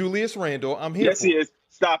Butler, Julius Randle. I'm here. Yes, he is.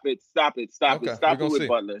 Stop it. Stop it with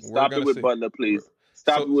Butler. Stop it with Butler, please.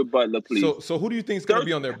 Stop it with Butler, please. So who do you think is going to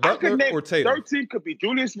be on there? Butler or Tatum? Third team could be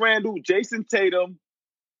Julius Randle, Jason Tatum,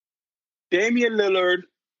 Damian Lillard.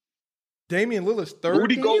 Damian Lillard's third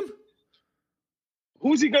team?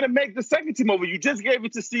 Who's he going to make the second team over? You just gave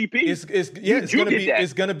it to CP.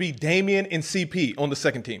 It's going to be Damian and CP on the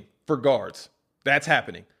second team for guards. That's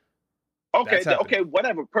happening. Okay,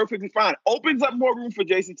 whatever. Perfectly fine. Opens up more room for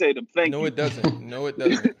Jason Tatum. Thank you. No, it doesn't.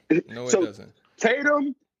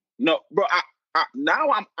 Tatum, no, bro.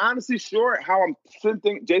 Now I'm honestly sure how I'm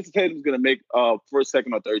thinking Jason Tatum's going to make first,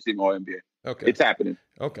 second, or third team All-NBA. Okay. It's happening.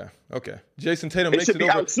 Okay. Jason Tatum makes it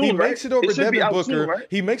over. He makes it over Devin Booker. Right?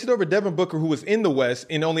 He makes it over Devin Booker, who was in the West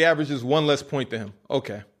and only averages one less point than him.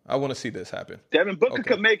 Okay. I want to see this happen. Devin Booker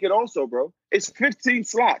could make it also, bro. It's 15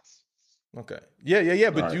 slots. Okay. Yeah.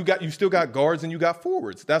 But right. You still got guards and you got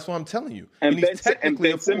forwards. That's what I'm telling you. And he's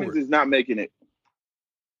technically Ben Simmons is not making it.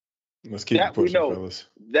 Let's keep it pushing, fellas.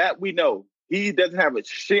 That we know. He doesn't have a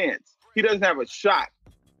chance. He doesn't have a shot.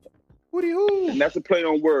 And that's a play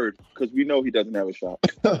on word because we know he doesn't have a shot.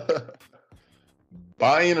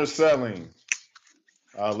 Buying or selling?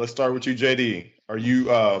 Let's start with you, JD. Are you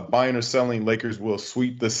buying or selling Lakers will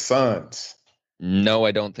sweep the Suns? No,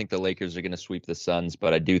 I don't think the Lakers are going to sweep the Suns,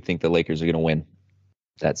 but I do think the Lakers are going to win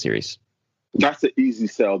that series. That's an easy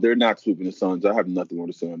sell. They're not sweeping the Suns. I have nothing more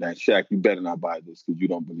to say on that. Shaq, you better not buy this because you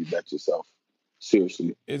don't believe that yourself.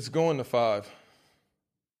 Seriously. It's going to 5.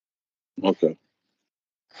 Okay.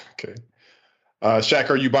 Shaq,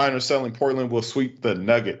 are you buying or selling Portland will sweep the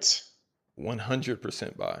Nuggets?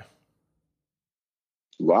 100% buy.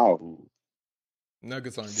 Wow.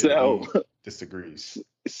 Nuggets aren't sell. Disagrees.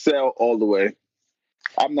 Sell all the way.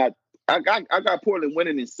 I'm not. I got Portland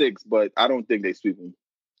winning in 6, but I don't think they sweep them.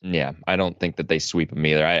 Yeah, I don't think that they sweep them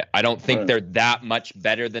either. I don't think they're that much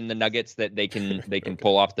better than the Nuggets that they can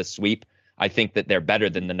pull off the sweep. I think that they're better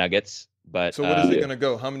than the Nuggets. But so what is it going to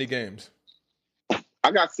go? How many games?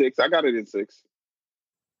 I got 6. I got it in 6.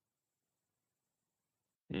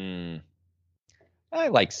 I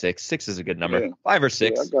like 6. 6 is a good number. Yeah. 5 or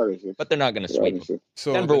 6. Yeah, I got it 6. But they're not going to sweep them.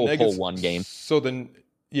 So Denver will pull one game. So then,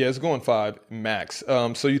 it's going 5 max.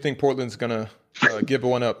 So you think Portland's going to give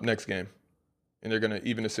one up next game, and they're going to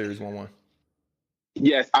even the series 1-1?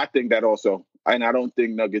 Yes, I think that also, and I don't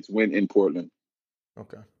think Nuggets win in Portland.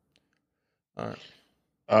 Okay. All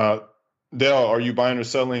right. Dale, are you buying or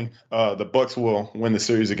selling? The Bucks will win the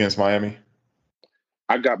series against Miami.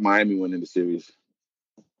 I got Miami winning the series.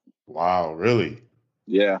 Wow, really?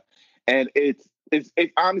 Yeah, and it's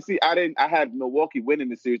honestly I had Milwaukee winning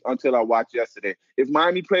the series until I watched yesterday. If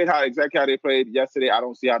Miami played exactly how they played yesterday, I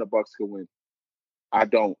don't see how the Bucks could win. I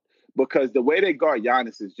don't, because the way they guard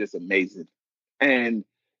Giannis is just amazing, and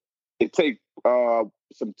it takes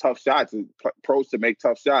some tough shots and pros to make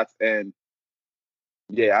tough shots. And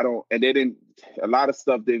yeah, I don't. And they didn't. A lot of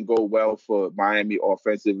stuff didn't go well for Miami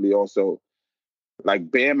offensively. Also,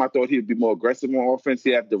 like Bam, I thought he'd be more aggressive on offense. He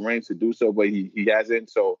had the range to do so, but he hasn't.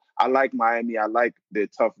 So I like Miami. I like their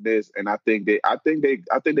toughness, and I think they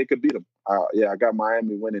could beat them. I got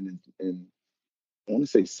Miami winning in I want to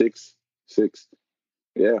say 6.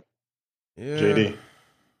 Yeah. JD.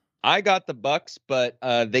 I got the Bucks, but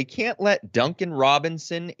they can't let Duncan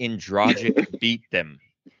Robinson and Dragic beat them.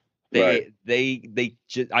 They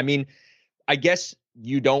just, I mean, I guess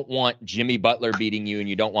you don't want Jimmy Butler beating you and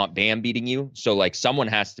you don't want Bam beating you. So like someone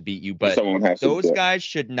has to beat you, but those guys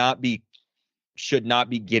should not be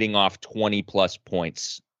getting off 20 plus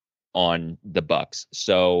points on the Bucks.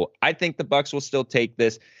 So I think the Bucks will still take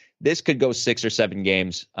this. This could go 6 or 7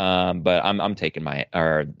 games. But I'm taking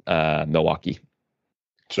Milwaukee.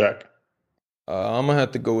 Check. I'm gonna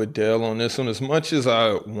have to go with Dale on this one. As much as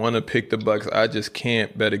I want to pick the Bucks, I just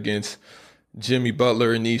can't bet against Jimmy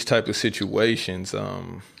Butler in these type of situations.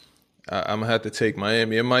 I'm gonna have to take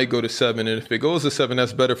Miami. It might go to 7, and if it goes to 7,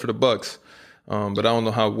 that's better for the Bucks. But I don't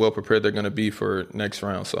know how well prepared they're gonna be for next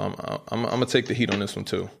round. So I'm gonna take the Heat on this one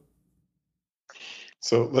too.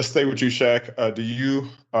 So let's stay with you, Shaq.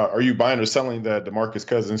 Are you buying or selling that DeMarcus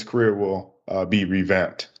Cousins' career will be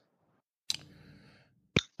revamped?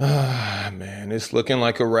 Man, it's looking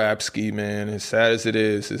like a rap ski, man. As sad as it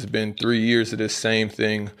is, it's been 3 years of this same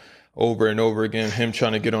thing over and over again. Him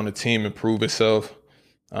trying to get on the team and prove himself.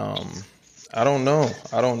 I don't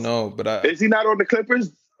know. But is he not on the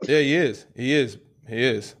Clippers? Yeah, he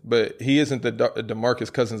is. But he isn't the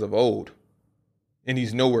DeMarcus Cousins of old. And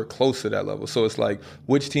he's nowhere close to that level. So it's like,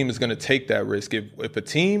 which team is going to take that risk? If a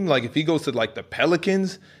team, like if he goes to like the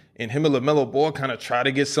Pelicans and him and LaMelo Ball kind of try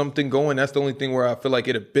to get something going, that's the only thing where I feel like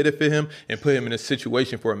it'll benefit him and put him in a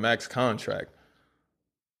situation for a max contract.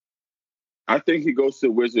 I think he goes to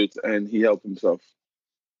the Wizards and he helped himself.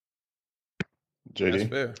 JD? That's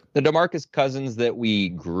fair. The DeMarcus Cousins that we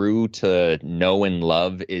grew to know and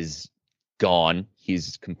love is gone.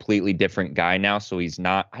 He's a completely different guy now. So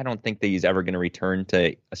I don't think that he's ever going to return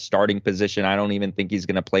to a starting position. I don't even think he's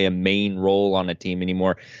going to play a main role on a team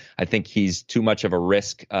anymore. I think he's too much of a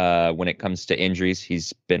risk when it comes to injuries.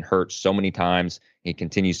 He's been hurt so many times. He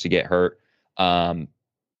continues to get hurt. I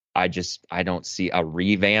don't see a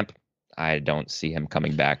revamp. I don't see him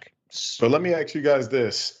coming back. So let me ask you guys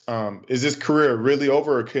this. Is his career really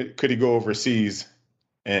over, or could he go overseas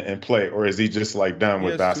and play, or is he just like done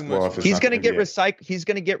with basketball? He's going to get recycled. He's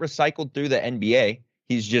going to get recycled through the NBA.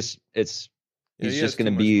 He's just going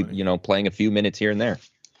to be, playing a few minutes here and there.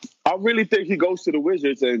 I really think he goes to the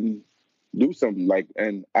Wizards and do something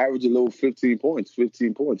and average a little 15 points, 6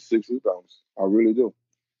 rebounds. I really do.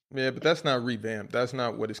 Yeah, but that's not revamped. That's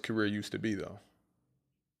not what his career used to be, though.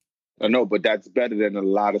 I know, but that's better than a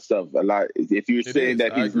lot of stuff. If you're saying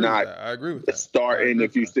that he's not, I agree with that. Starting.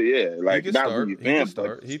 If you say not revamped,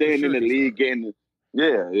 but staying in the league and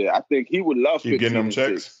I think he would love keep getting them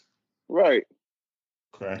checks. Right.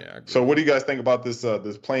 Okay. Yeah, so what do you guys think about this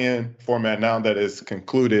play-in format now that is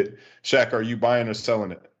concluded? Shaq, are you buying or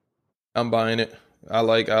selling it? I'm buying it. I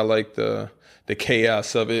like the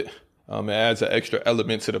chaos of it. It adds an extra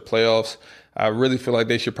element to the playoffs. I really feel like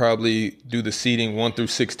they should probably do the seeding 1 through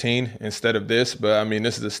 16 instead of this, but I mean,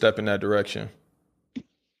 this is a step in that direction.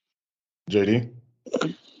 JD?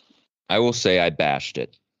 I will say I bashed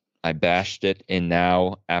it. And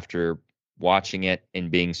now after watching it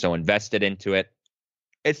and being so invested into it,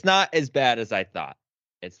 it's not as bad as I thought.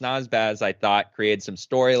 Created some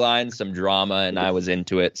storylines, some drama, and I was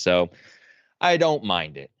into it. So I don't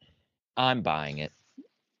mind it. I'm buying it.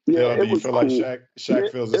 Yeah, do you feel cool. Like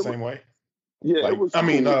Shaq feels the same way? Yeah, like, it was.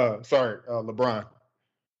 LeBron.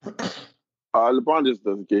 LeBron just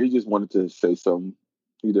doesn't care. He just wanted to say something.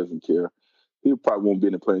 He doesn't care. He probably won't be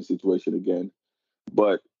in a playing situation again.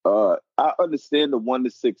 But I understand the 1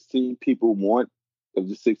 to 16 people want of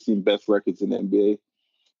the 16 best records in the NBA.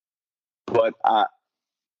 But I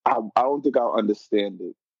don't think I'll understand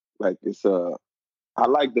it. Like I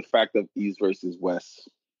like the fact of East versus West.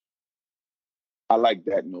 I like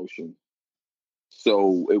that notion.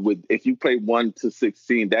 So if you play 1 to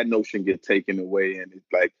 16, that notion gets taken away, and it's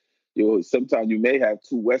like, sometimes you may have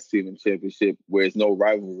 2 West teams in the championship where it's no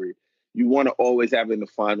rivalry. You want to always have in the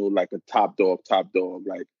final like a top dog,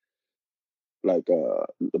 like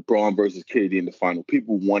LeBron versus KD in the final.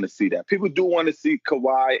 People want to see that. People do want to see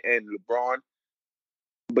Kawhi and LeBron,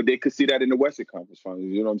 but they could see that in the Western Conference Finals.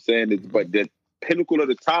 You know what I'm saying? But the pinnacle of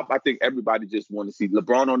the top, I think everybody just want to see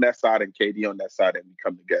LeBron on that side and KD on that side, and we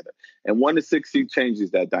come together. And 1 to 16 changes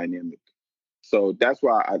that dynamic. So that's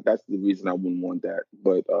why that's the reason I wouldn't want that.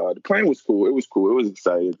 But the playing was cool. It was cool. It was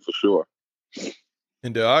exciting for sure.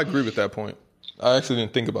 And I agree with that point. I actually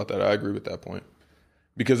didn't think about that. I agree with that point.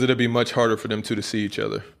 Because it'll be much harder for them two to see each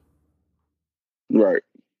other. Right.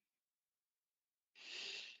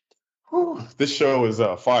 Whew. This show is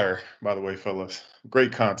fire, by the way, fellas.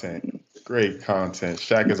 Great content.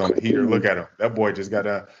 Shaq is on the heater. Look at him. That boy just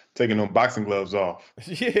got taking them boxing gloves off.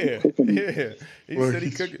 Yeah. He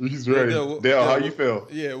said he's ready. Dale, how you feel?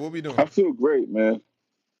 Yeah, what we doing? I feel great, man.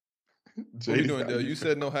 What we doing, Dale? You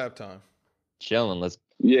said no halftime. Chilling. Let's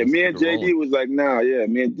me and JD was like, nah, yeah,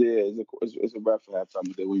 me and JD, it's a wrap for halftime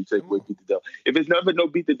today when you take away Beat the Dell. If it's never no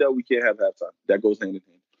Beat the Dell, we can't have halftime. That goes hand in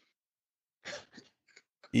hand.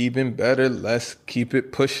 Even better, let's keep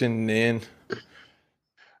it pushing then.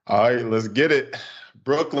 All right, let's get it.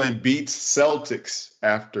 Brooklyn beats Celtics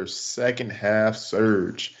after second half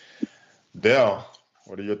surge. Dell,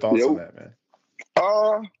 what are your thoughts on that, man?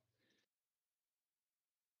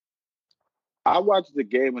 I watched the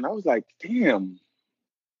game and I was like, damn,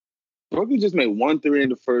 Brooklyn just made 1 3 in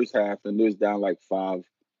the first half, and it was down like 5.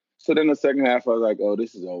 So then the second half, I was like, oh,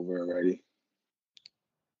 this is over already.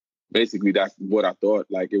 Basically, that's what I thought.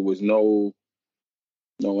 Like, it was no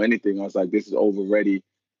anything. I was like, this is over already.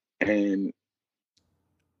 And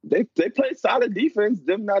they played solid defense.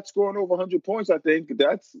 Them not scoring over 100 points, I think.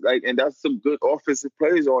 That's some good offensive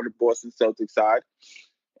plays on the Boston Celtics side.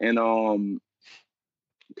 And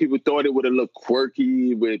people thought it would have looked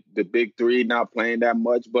quirky with the big three not playing that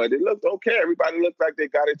much, but it looked okay. Everybody looked like they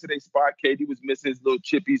got into their spot. KD was missing his little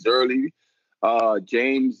chippies early.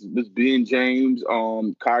 James was being James.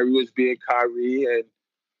 Kyrie was being Kyrie. And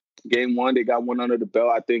game 1, they got one under the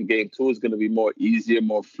belt. I think game 2 is going to be more easier,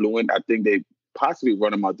 more fluent. I think they possibly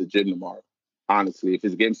run him out the gym tomorrow. Honestly, if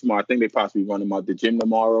it's game tomorrow, I think they possibly run him out the gym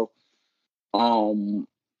tomorrow.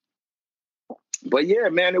 But yeah,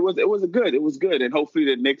 man, it was good. It was good, and hopefully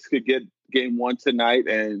the Knicks could get game 1 tonight.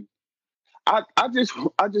 And I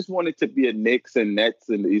just want it to be a Knicks and Nets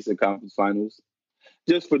in the Eastern Conference Finals,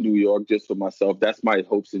 just for New York, just for myself. That's my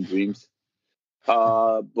hopes and dreams.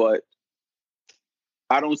 But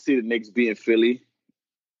I don't see the Knicks being Philly,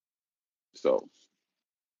 so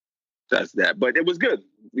that's that. But it was good.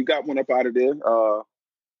 We got one up out of there.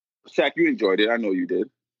 Shaq, you enjoyed it. I know you did.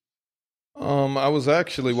 I was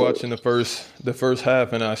actually watching the first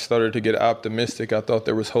half, and I started to get optimistic. I thought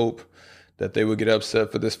there was hope that they would get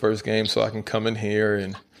upset for this first game, so I can come in here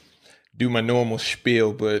and do my normal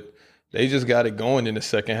spiel. But they just got it going in the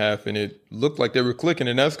second half, and it looked like they were clicking.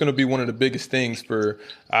 And that's going to be one of the biggest things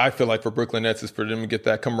I feel like, for Brooklyn Nets, is for them to get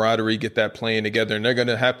that camaraderie, get that playing together. And they're going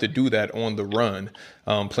to have to do that on the run.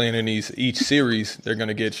 Playing in each series, they're going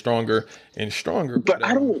to get stronger and stronger. But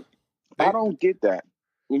I don't get that.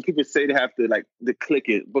 When people say they have to to click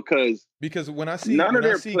it, because when I see none of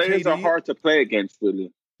their players are hard to play against,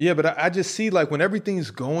 really. Yeah, but I just see, like, when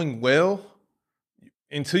everything's going well,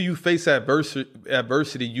 until you face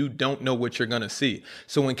adversity, you don't know what you're gonna see.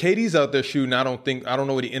 So when KD's out there shooting, I don't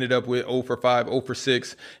know what he ended up with, 0 for 5, 0 for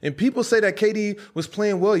 6. And people say that KD was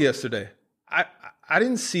playing well yesterday. I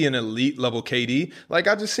didn't see an elite level KD. Like,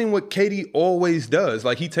 I just seen what KD always does.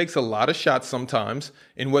 Like, he takes a lot of shots sometimes,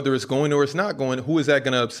 and whether it's going or it's not going, who is that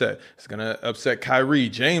going to upset? It's going to upset Kyrie.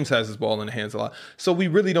 James has his ball in the hands a lot. So we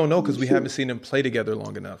really don't know, because we haven't seen them play together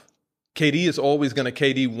long enough. KD is always going to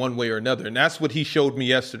KD one way or another, and that's what he showed me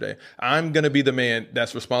yesterday. I'm going to be the man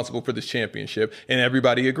that's responsible for this championship, and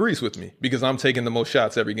everybody agrees with me because I'm taking the most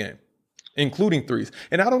shots every game, including threes.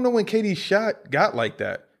 And I don't know when KD's shot got like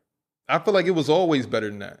that. I feel like it was always better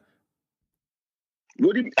than that.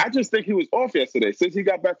 I just think he was off yesterday. Since he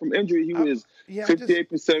got back from injury, he was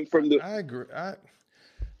 58% from the. I agree.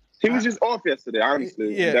 He was just off yesterday,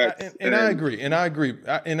 honestly. Yeah, I agree.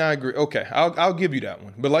 Okay, I'll give you that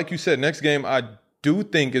one. But like you said, next game I do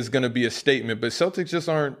think is going to be a statement. But Celtics just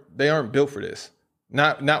aren't built for this.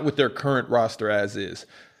 Not with their current roster as is.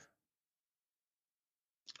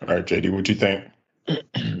 All right, JD, what you think?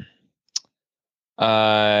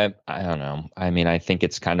 I don't know. I mean, I think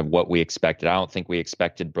it's kind of what we expected. I don't think we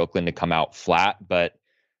expected Brooklyn to come out flat, but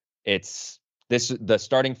it's the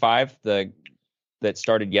starting five that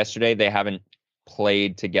started yesterday. They haven't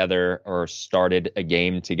played together or started a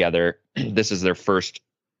game together. This is their first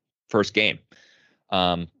game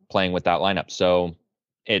playing with that lineup. So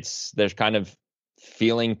there's kind of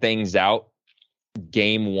feeling things out.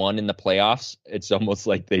 Game 1 in the playoffs. It's almost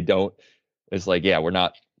like it's like, yeah, we're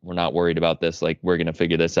not worried about this. Like, we're going to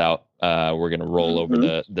figure this out. We're going to roll over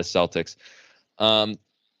the Celtics.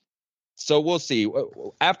 So we'll see.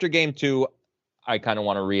 After game 2, I kind of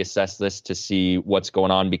want to reassess this to see what's going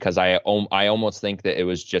on, because I almost think that it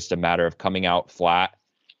was just a matter of coming out flat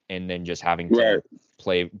and then just having to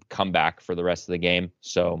come back for the rest of the game.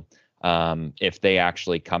 So if they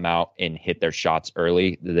actually come out and hit their shots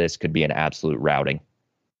early, this could be an absolute routing.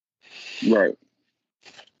 Right.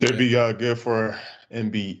 It'd be good for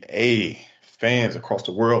NBA fans across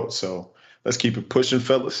the world. So let's keep it pushing,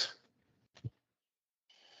 fellas.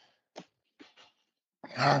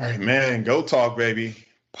 All right, man. Go talk, baby.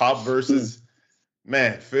 Pop versus,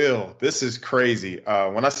 man, Phil. This is crazy.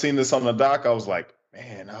 When I seen this on the doc, I was like,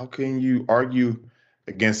 man, how can you argue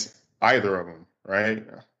against either of them, right?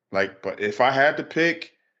 Like, but if I had to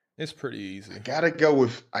pick, it's pretty easy. I gotta go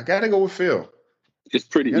with Phil. It's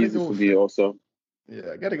pretty easy for me also.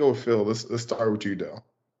 Yeah, I gotta go with Phil. Let's start with you, though.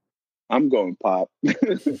 I'm going Pop. And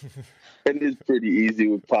it's pretty easy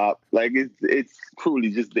with Pop. Like, it's truly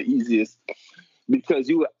just the easiest, because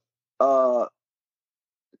you have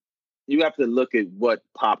to look at what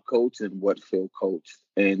Pop coached and what Phil coached.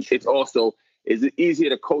 And it's also, is it easier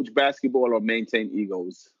to coach basketball or maintain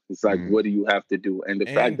egos? It's like, what do you have to do? And the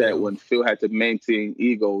fact that when Phil had to maintain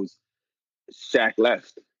egos, Shaq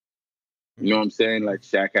left. You know what I'm saying? Like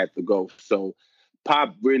Shaq had to go. So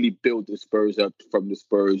Pop really built the Spurs up from the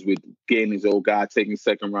Spurs with getting his old guy, taking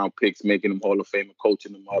second round picks, making him Hall of Fame and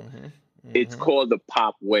coaching them up. It's called the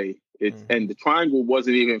Pop way. And the triangle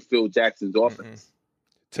wasn't even Phil Jackson's offense.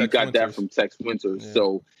 You got that from Tex Winters. Yeah.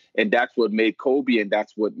 So, and that's what made Kobe, and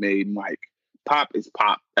that's what made Mike. Pop is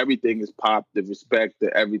Pop. Everything is Pop. The respect,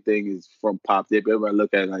 everything is from Pop. If everybody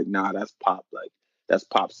look at it like, nah, that's Pop. Like, that's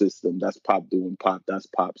Pop system. That's Pop doing Pop. That's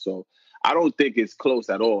Pop. So I don't think it's close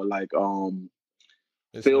at all. Like,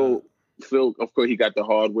 Phil, of course, he got the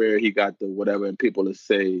hardware, he got the whatever, and people will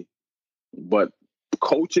say, but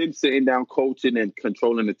coaching, sitting down coaching and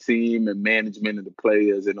controlling the team and management of the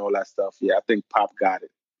players and all that stuff, yeah, I think Pop got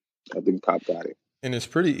it. And it's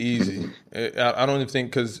pretty easy. I don't even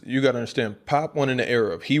think, because you got to understand, Pop won in the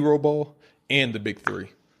era of hero ball and the big three,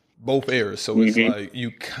 both eras. So it's like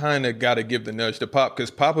you kind of got to give the nudge to Pop,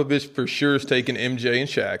 because Popovich for sure is taking MJ and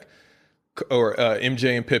Shaq, or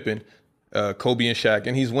MJ and Pippen, Kobe and Shaq,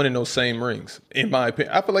 and he's winning those same rings. In my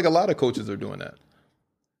opinion, I feel like a lot of coaches are doing that.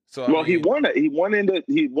 So well, he won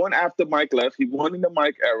after Mike left. He won in the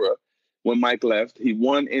Mike era when Mike left. He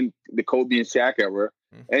won in the Kobe and Shaq era.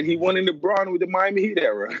 And he won in LeBron with the Miami Heat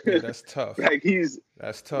era. Yeah, that's tough.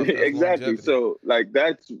 That's tough. That's exactly. Longevity. So, like,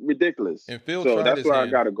 that's ridiculous. And Phil so tried that's his why hand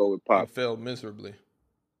I got to go with Pop. And failed miserably.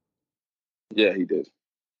 Yeah, he did.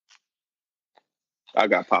 I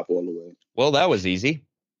got Pop all the way. Well, that was easy.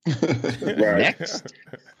 Next.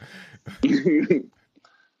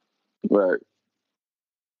 Right.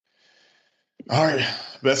 All right.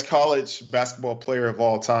 Best college basketball player of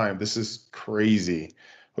all time. This is crazy.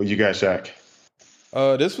 Who you got, Shaq?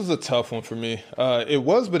 This was a tough one for me. It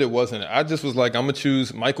was, but it wasn't. I just was like, I'm going to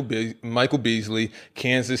choose Michael Beasley,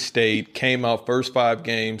 Kansas State, came out first 5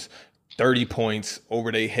 games, 30 points over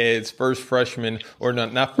their heads. First freshman, or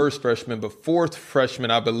not first freshman, but fourth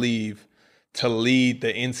freshman, I believe, to lead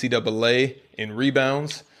the NCAA in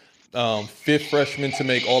rebounds. Fifth freshman to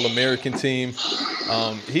make All-American team.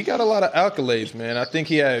 He got a lot of accolades, man. I think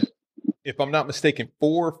he had, if I'm not mistaken,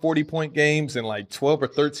 4 40-point games and like 12 or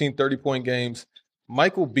 13 30-point games.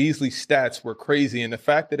 Michael Beasley's stats were crazy, and the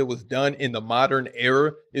fact that it was done in the modern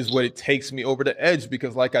era is what it takes me over the edge,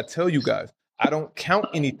 because like I tell you guys, I don't count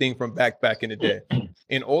anything from back in the day.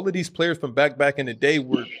 And all of these players from back in the day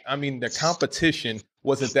were, I mean, the competition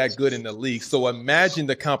wasn't that good in the league. So imagine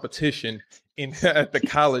the competition at the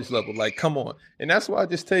college level. Like, come on. And that's why I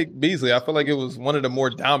just take Beasley. I feel like it was one of the more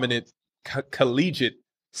dominant collegiate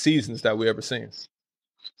seasons that we ever seen.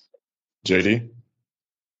 JD?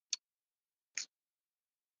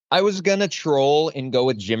 I was going to troll and go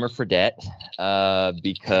with Jimmer Fredette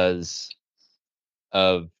because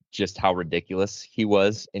of just how ridiculous he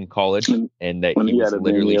was in college, and that he was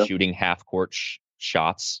literally shooting half-court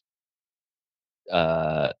shots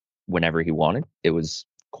whenever he wanted. It was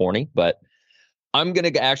corny, but I'm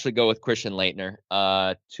going to actually go with Christian Laettner,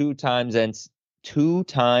 two-time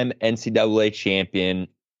NCAA champion,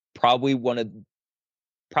 probably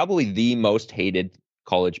the most hated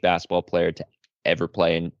college basketball player to ever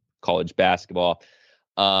play in college basketball.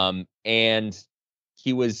 And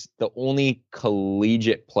he was the only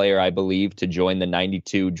collegiate player, I believe, to join the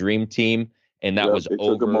 92 Dream Team. And that was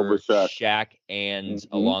over Shaq and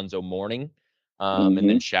Alonzo Mourning. And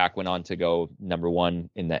then Shaq went on to go number 1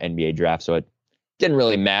 in the NBA draft. So it didn't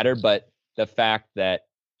really matter. But the fact that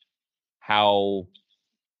how,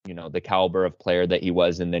 the caliber of player that he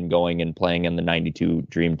was, and then going and playing in the 92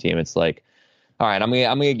 Dream Team, it's like, all right, I'm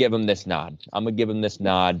gonna give him this nod.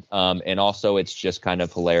 And also, it's just kind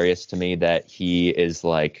of hilarious to me that he is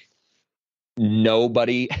like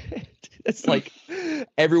nobody. It's like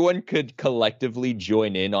everyone could collectively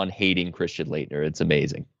join in on hating Christian Laettner. It's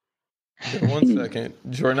amazing. One second,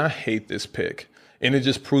 Jordan, I hate this pick, and it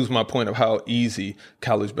just proves my point of how easy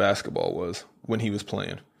college basketball was when he was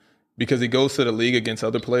playing. Because he goes to the league against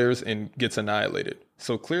other players and gets annihilated.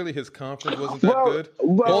 So clearly his confidence wasn't that good.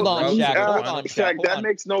 Hold on, Shaq. That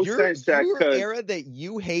makes no sense, Shaq. Your era that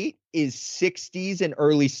you hate is 60s and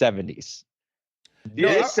early 70s.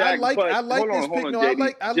 I like this pick.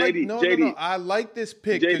 I like this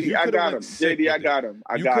pick. JD, I got him. JD, I got him.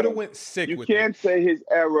 You could have went sick with it. You can't say his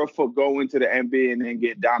era for going to the NBA and then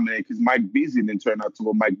get dominated, because Mike Beasley didn't turn out to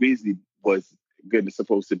what Mike Beasley was good and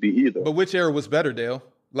supposed to be either. But which era was better, Dale?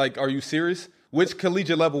 Like, are you serious? Which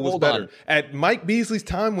collegiate level was better? At Mike Beasley's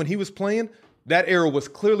time when he was playing, that era was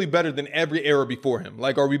clearly better than every era before him.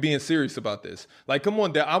 Like, are we being serious about this? Like, come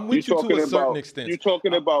on, I'm with you to a certain extent. You're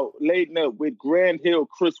talking about Laettner with Grant Hill,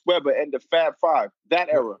 Chris Webber, and the Fab Five. That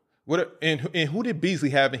era. And who did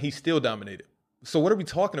Beasley have and he still dominated? So what are we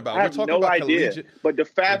talking about? I have We're talking no about idea. collegiate. But the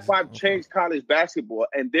Fab Five changed college basketball,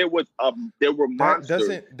 and there were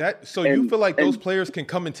monsters. So you feel like those players can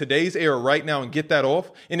come in today's era right now and get that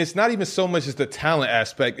off? And it's not even so much as the talent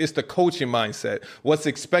aspect; it's the coaching mindset. What's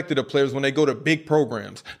expected of players when they go to big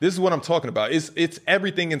programs? This is what I'm talking about. It's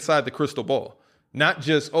everything inside the crystal ball, not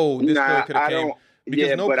just this player could have came.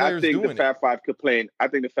 Because no player's doing it. I think the Fab Five could play. I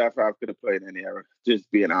think the Fab Five could have played in any era. Just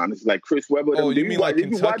being honest, like Chris Webber. Oh, you mean like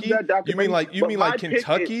Kentucky? You mean like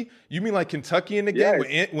Kentucky? You mean like Kentucky in the game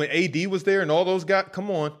when AD was there and all those guys?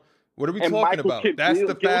 Come on, what are we talking about? That's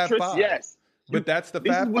the Fab Five. Yes, but that's the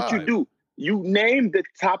Fab Five. This is what you do. You name the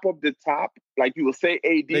top of the top, like you will say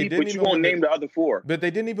AD, but you won't name the other four. But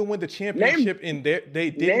they didn't even win the championship in their.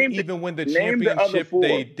 They didn't even win the championship.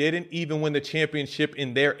 They didn't even win the championship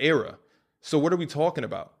in their era. So what are we talking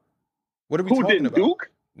about? What are we talking about? Duke?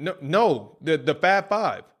 No, the Fab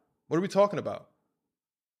Five. What are we talking about?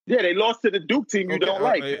 Yeah, they lost to the Duke team you don't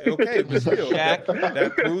like. Okay, but still, that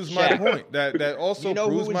proves my point. That also proves my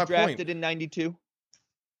point. Who was drafted in '92?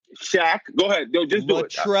 Shaq. Go ahead. Yo, just do it.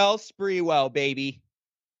 Latrell Sprewell, baby.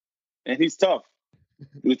 And he's tough.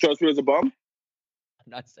 Latrell Sprewell's a bum? I'm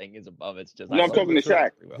not saying he's a bum. It's just... No, I'm talking to Shaq.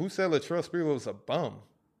 Who said Latrell Sprewell was a bum?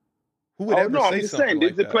 Who would ever no, say I'm just something saying, like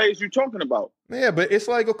these are the players you're talking about. Yeah, but it's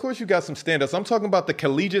like, of course you got some standouts. I'm talking about the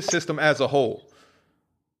collegiate system as a whole.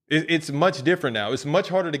 It's much different now. It's much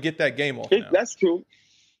harder to get that game off now. That's true.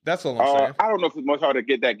 That's all I'm saying. I don't know if it's much harder to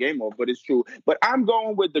get that game off, but it's true. But I'm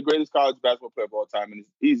going with the greatest college basketball player of all time, and it's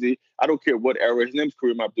easy. I don't care what era. His name's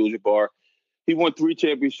Kareem Abdul-Jabbar. He won 3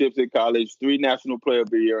 championships in college, 3 National Player of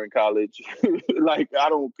the Year in college. Like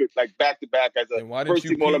back to back as a first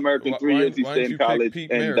team All American. 3 years he stayed in college,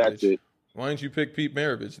 and that's it. Why didn't you pick Pete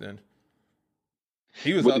Maravich then?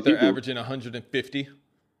 He was out there averaging 150.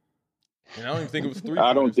 And I don't even think it was 3.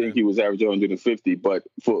 I don't think he was averaging 150, but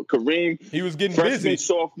for Kareem, he was getting busy.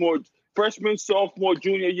 Freshman, sophomore,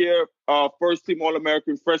 junior year, first team All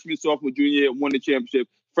American. Freshman, sophomore, junior year, won the championship.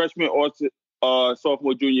 Freshman,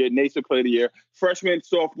 sophomore, junior year, Nation Player of the Year. Freshman,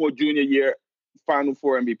 sophomore, junior year, Final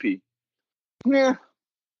Four MVP. Yeah,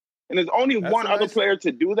 and there's only one other player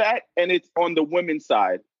to do that, and it's on the women's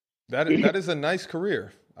side. That is a nice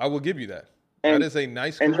career. I will give you that. That is a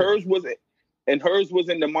nice career. And hers was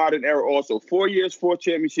in the modern era also. 4 years, 4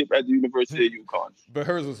 championship at the University of UConn. But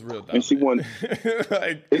hers was real dominant. And she won.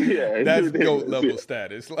 That's GOAT level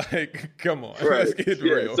status. Like, come on. Right. Let's get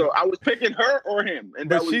real. So I was picking her or him.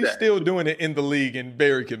 But she's still doing it in the league and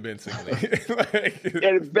very convincingly.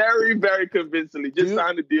 And very, very convincingly. Just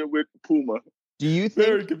signed a deal with Puma. Do you think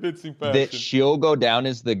very convincing that she'll go down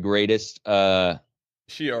as the greatest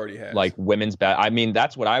she already has. Like women's I mean,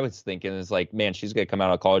 that's what I was thinking. Is like, man, she's gonna come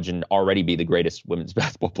out of college and already be the greatest women's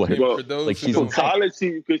basketball player. Well, like she's in college,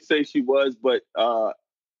 you could say she was, but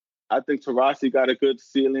I think Taurasi got a good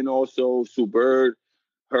ceiling also. Sue Bird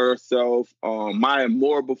herself, Maya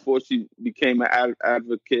Moore before she became an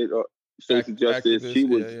advocate or social justice. She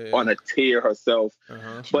was on a tear herself.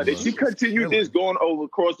 But if she continued this going over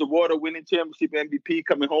across the water, winning championship MVP,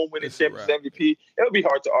 coming home winning championship MVP, it'll be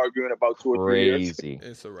hard to argue in about 2 or 3 years.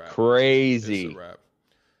 It's a wrap. Crazy. It's a wrap.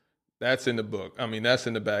 That's in the book. I mean, that's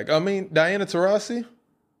in the bag. I mean, Diana Taurasi.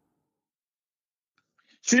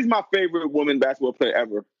 She's my favorite women basketball player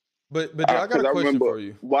ever. But I got a question for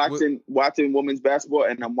you. Watching women's basketball,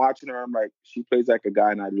 and I'm watching her. I'm like, she plays like a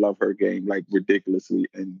guy, and I love her game like ridiculously.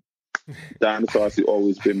 And Diana Taurasi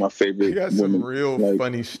always been my favorite. You got some real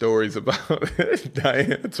funny stories about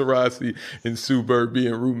Diana Taurasi and Sue Bird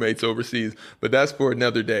being roommates overseas, but that's for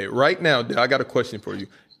another day. Right now, I got a question for you: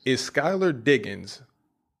 is Skylar Diggins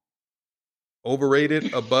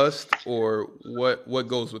overrated, a bust, or what? What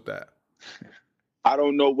goes with that? I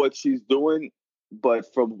don't know what she's doing,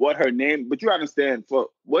 but from what her name, but you understand for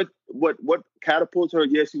what catapults her.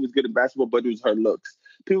 Yes, she was good at basketball, but it was her looks.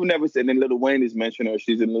 People never said, and Lil Wayne is mentioned her,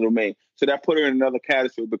 she's in Lil Wayne. So that put her in another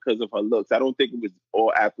category because of her looks. I don't think it was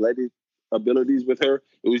all athletic abilities with her.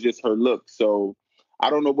 It was just her looks. So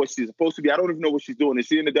I don't know what she's supposed to be. I don't even know what she's doing. Is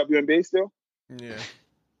she in the WNBA still? Yeah.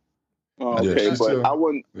 Oh, okay, but still, I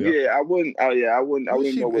wouldn't. Yeah, I wouldn't. I wouldn't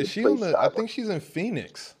know what she on the. I think she's in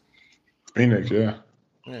Phoenix. Phoenix, yeah.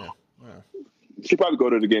 Yeah. She'll probably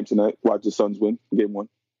go to the game tonight. Watch the Suns win game 1.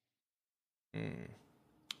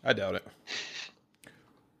 I doubt it.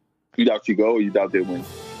 You doubt you go, or you doubt they win?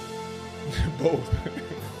 Both.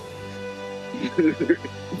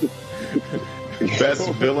 Best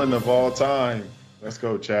villain of all time. Let's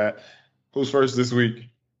go, chat. Who's first this week?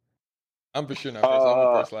 I'm for sure not first. I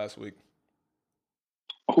was first last week.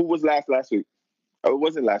 Who was last week? Oh, it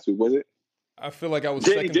wasn't last week, was it? I feel like I was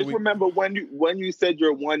JD, second. Remember when you said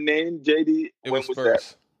your one name, JD? It was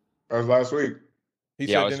first. That was last week.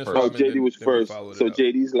 He Yeah, I said was Dennis first. Oh, Rodman. JD was then we first. followed So it up.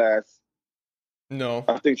 JD's last. No,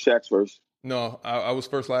 I think Shaq's first. no, I was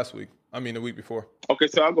first last week. I mean, the week before. Okay,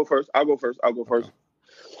 so I'll go first. Okay.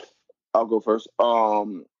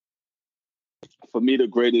 For me, the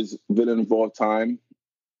greatest villain of all time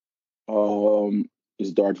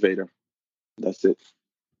is Darth Vader. That's it.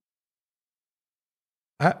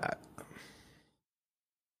 I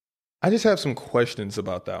just have some questions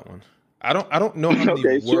about that one. I don't know how many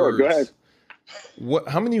Okay, words. sure, go ahead.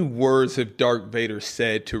 How many words have Darth Vader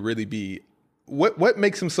said to really be what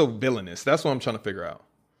makes him so villainous? That's what I'm trying to figure out.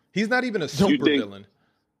 He's not even a super villain.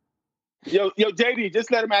 Yo, JD,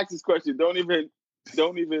 just let him ask this question. Don't even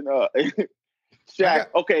Shaq,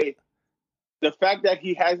 okay. The fact that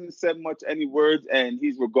he hasn't said any words and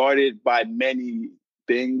he's regarded by many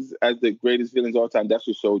things as the greatest villains of all time, that's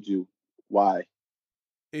what showed you why.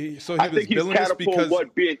 So I think he's catapulted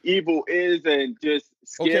what being evil is and just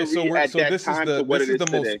scary at that time to what it is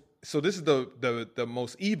today. So this is the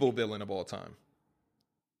most evil villain of all time?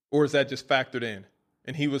 Or is that just factored in?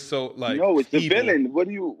 And he was so like no, it's evil. the villain. What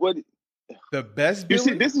the best villain? You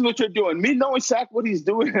villain? see, this is what you're doing. Me knowing Shaq, what he's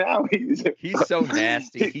doing now, he's so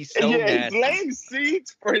nasty. He's so nasty. He's laying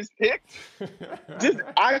seeds for his pick.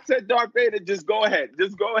 I said Darth Vader. Just go ahead.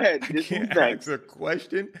 Just can't ask a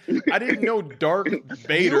question. I didn't know Darth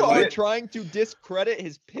Vader. You are trying to discredit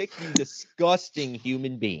his pick, you disgusting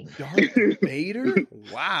human being. Darth Vader?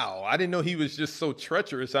 Wow, I didn't know he was just so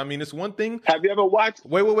treacherous. I mean, it's one thing. Have you ever watched?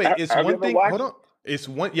 Wait. It's one thing. Hold on. It's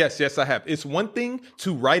one. Yes, I have. It's one thing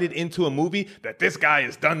to write it into a movie that this guy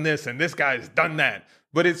has done this and this guy has done that.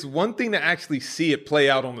 But it's one thing to actually see it play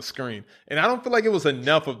out on the screen. And I don't feel like it was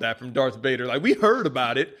enough of that from Darth Vader. Like, we heard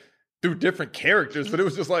about it through different characters, but it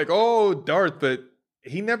was just like, oh, Darth, but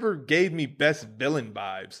he never gave me best villain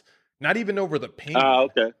vibes. Not even over the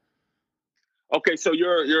Penguin. Okay, so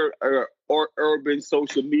you're urban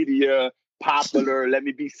social media popular, let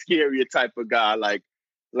me be scarier type of guy.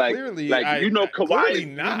 Clearly, Kawhi is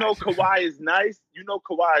nice.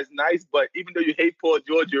 Kawhi is nice, but even though you hate Paul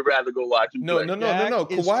George, you'd rather go watch him play. No.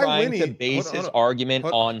 Kawhi trying to base his argument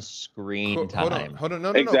on screen time. Hold on.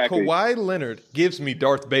 No. Exactly. Kawhi Leonard gives me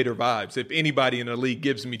Darth Vader vibes. If anybody in the league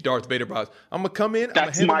gives me Darth Vader vibes, I'm gonna come in.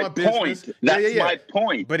 That's I'm gonna handle my business. That's my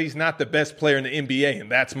point. But he's not the best player in the NBA, and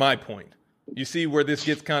that's my point. You see where this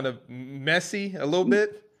gets kind of messy a little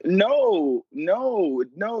bit? No,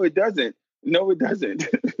 it doesn't. No, it doesn't.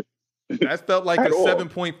 That felt like a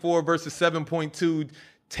 7.4 versus 7.2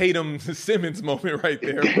 Tatum Simmons moment right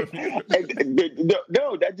there.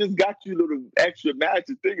 No, that just got you a little extra mad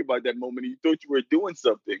to think about that moment. You thought you were doing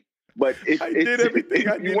something, but I did everything.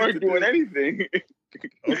 You weren't doing anything.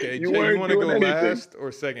 Okay, Jay, you want to go last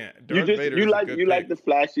or second? You like the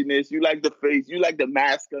flashiness. You like the face. You like the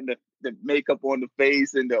mask on the makeup on the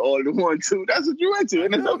face and all the 1-2. That's what you're into,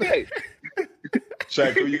 and it's okay.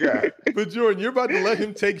 Shaq, who you got? But Jordan, you're about to let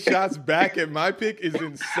him take shots back at my pick is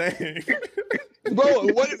insane.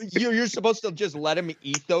 Bro, what you're supposed to just let him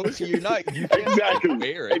eat those? You can't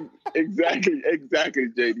bear it. Exactly,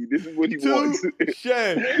 JD. This is what he wants.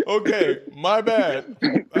 Shay. Okay, my bad.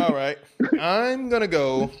 All right. I'm gonna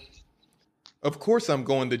go. Of course I'm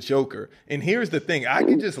going the Joker. And here's the thing, I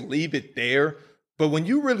can just leave it there. But when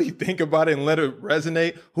you really think about it and let it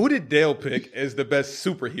resonate, who did Dale pick as the best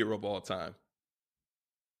superhero of all time?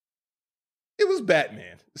 It was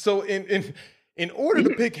Batman. So in order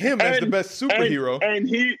to pick him as the best superhero, and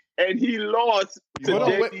he lost to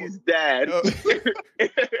JD's dad,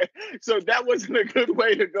 so that wasn't a good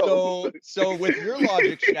way to go. So with your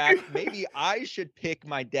logic, Shaq, maybe I should pick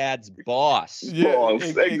my dad's boss. Yeah,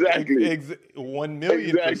 exactly.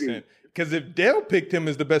 1,000,000%. Because if Dale picked him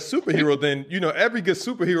as the best superhero, then every good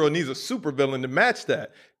superhero needs a supervillain to match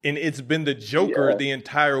that, and it's been the Joker the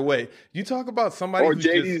entire way. You talk about somebody or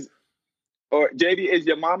JD, is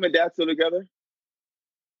your mom and dad still together?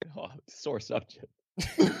 Oh, sore subject.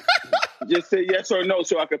 Just say yes or no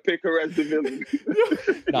so I could pick her as the villain.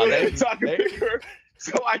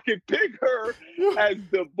 So I can pick her as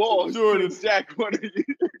the boss. Jordan, Jack, one of you.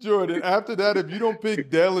 Jordan, after that, if you don't pick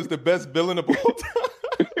Dale as the best villain of all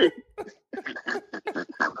time,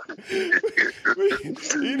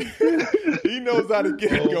 he knows how to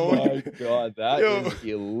get it going. Oh my God, that is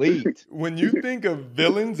elite. When you think of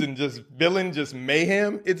villains and just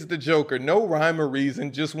mayhem, it's the Joker. No rhyme or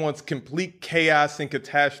reason, just wants complete chaos and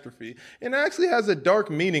catastrophe. And actually has a dark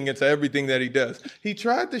meaning into everything that he does. He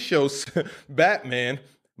tried to show Batman,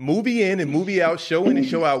 movie in and movie out, show in and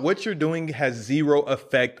show out, what you're doing has zero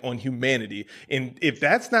effect on humanity. And if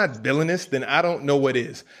that's not villainous, then I don't know what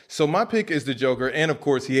is. So my pick is the Joker. And of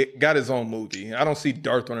course, he got his own movie. I don't see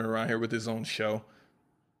Darth running around here with his own show.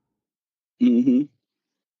 Mm-hmm.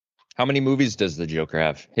 How many movies does the Joker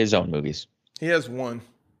have? His own movies. He has one.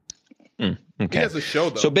 Okay. He has a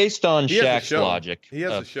show, though. So based on He has a Shaq's show. logic, He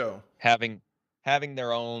has a show. having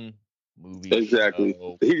their own movie. Exactly.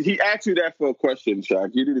 Show. He asked you that for a question,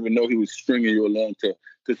 Shaq. You didn't even know he was stringing you along to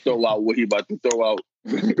throw out what he about to throw out.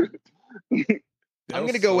 I'm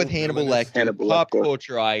going to go with Hannibal Lecter, pop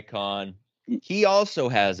culture icon. He also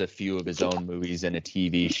has a few of his own movies and a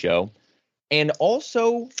TV show. And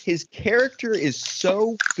also, his character is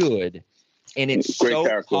so good and it's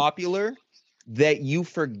so popular that you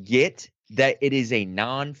forget that it is a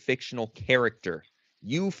non-fictional character.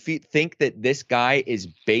 You think that this guy is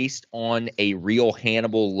based on a real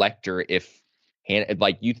Hannibal Lecter.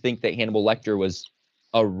 You think that Hannibal Lecter was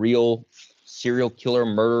a real serial killer,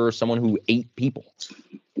 murderer, someone who ate people.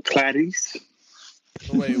 Clarice.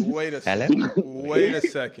 Wait a second. Wait a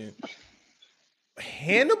second.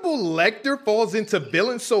 Hannibal Lecter falls into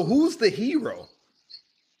villain. So who's the hero?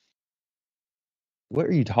 What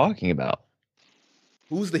are you talking about?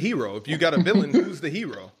 Who's the hero? If you got a villain, who's the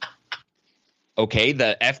hero? Okay,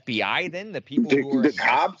 the FBI then? The people who are the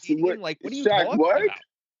cops? What are you Shaq, talking what? about?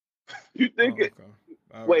 You think it?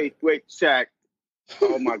 Wait, Shaq.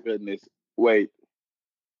 Oh my goodness. Wait.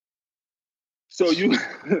 So you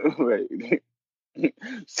wait.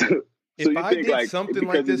 So if you I think, did something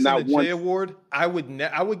like this in the J Award, I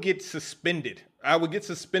would get suspended. I would get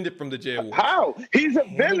suspended from the J Award. How? He's a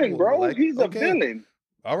villain, bro. He's a villain.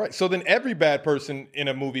 All right. So then every bad person in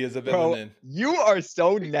a movie is a villain. Bro, then you are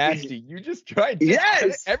so nasty. You just tried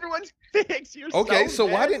to everyone's picks. You're okay. So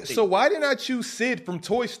nasty. why didn't I choose Sid from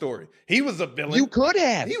Toy Story? He was a villain. You could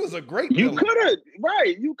have. He was a great You villain. could have.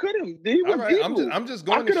 Right. You could have. He was All right. evil. I'm just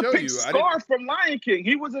going to show you. Scar from Lion King.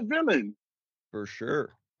 He was a villain. For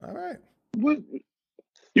sure. All right. What?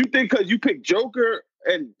 You think because you picked Joker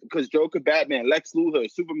and because Joker, Batman, Lex Luthor,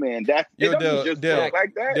 Superman, that it doesn't just work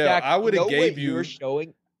like that. Dale, I would have gave you.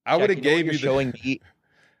 I would have gave you showing me.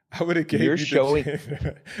 I would have gave you showing.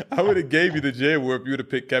 I would have gave you the J Award if you would have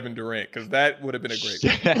picked Kevin Durant because that would have been a great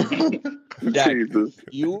one. Jesus.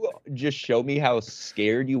 You just show me how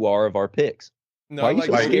scared you are of our picks. No, why are you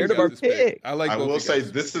so scared of our pick? I will say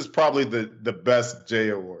this is probably the best J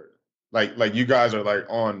Award. Like you guys are like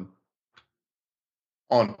on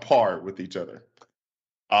par with each other.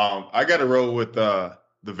 I got to roll with the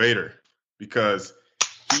Vader because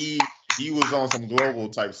he was on some global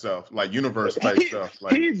type stuff, like universe type stuff.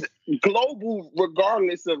 Like he's global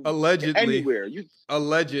regardless of allegedly anywhere.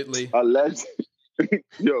 Allegedly.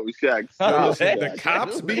 Yo, Shaq. The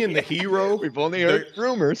cops being the hero. We've only heard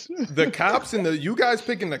rumors. The cops and you guys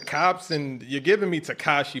picking the cops and you're giving me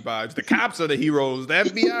Takashi vibes. The cops are the heroes. The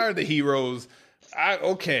FBI are the heroes.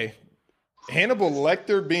 Okay. Hannibal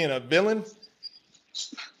Lecter being a villain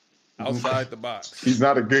outside the box. He's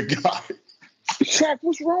not a good guy. Shaq,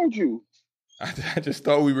 what's wrong with you? I just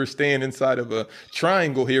thought we were staying inside of a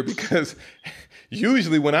triangle here because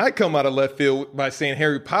usually when I come out of left field by saying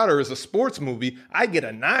Harry Potter is a sports movie, I get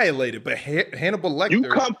annihilated. But Hannibal Lecter... You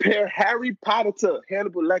compare Harry Potter to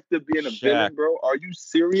Hannibal Lecter being a villain, bro? Are you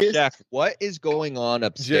serious? Shaq, what is going on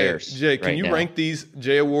upstairs? Jay, can you rank these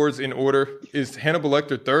J Awards in order? Is Hannibal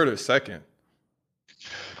Lecter third or second?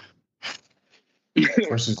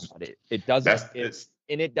 It doesn't...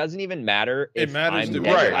 And it doesn't even matter. It matters,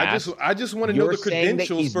 right? I just want to know the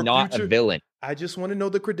credentials for not future. A villain. I just want to know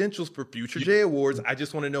the credentials for future J Awards. I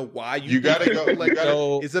just want to know why you gotta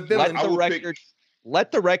go. Is a villain.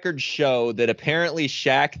 Let the record show that apparently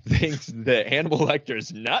Shaq thinks that Hannibal Lecter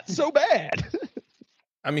is not so bad.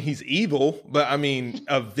 I mean, he's evil, but I mean,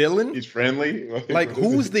 a villain. He's friendly. Like,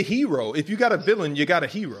 who's the hero? If you got a villain, you got a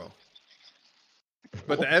hero.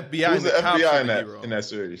 But the FBI who's and the FBI cops in that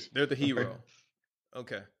series? They're the hero.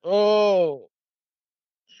 Okay. Oh.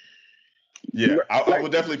 Yeah, I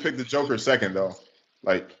would definitely pick the Joker second, though.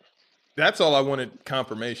 Like, that's all I wanted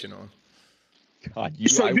confirmation on. God, you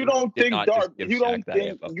don't think you do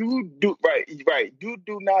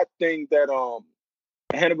not think that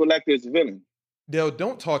Hannibal Lecter is a villain? Dale,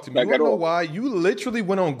 don't talk to me. You want to know why? You literally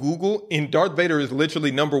went on Google, and Darth Vader is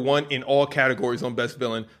literally number one in all categories on Best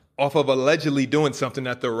Villain, off of allegedly doing something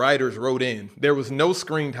that the writers wrote in. There was no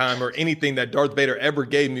screen time or anything that Darth Vader ever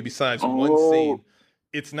gave me besides one scene.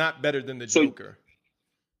 It's not better than the Joker.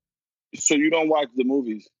 So you don't watch the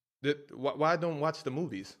movies? Why don't watch the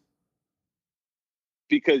movies?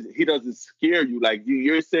 Because he doesn't scare you. Like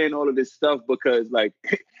you're saying all of this stuff because, like,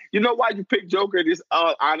 you know why you picked Joker? This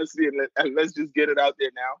honestly, and let's just get it out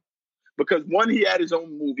there now. Because one, he had his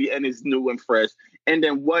own movie and is new and fresh, and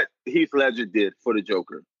then what Heath Ledger did for the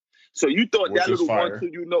Joker. So you thought that little one,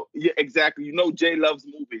 so yeah, exactly. You know Jay loves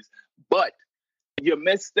movies. But your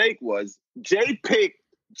mistake was Jay picked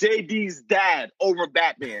JD's dad over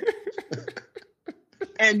Batman.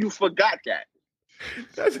 And you forgot that.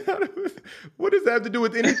 That's not what does that have to do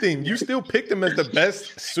with anything? You still picked him as the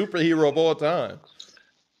best superhero of all time.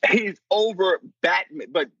 He's over Batman,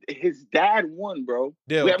 but his dad won, bro.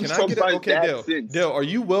 Dale, can I get it? Okay, Dale, are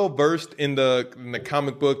you well versed in the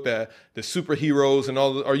comic book, the superheroes and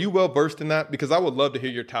all? Are you well versed in that? Because I would love to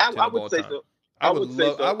hear your top 10 of all time. So. I would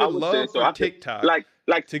love for TikTok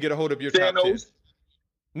like to get a hold of your Thanos, top 10.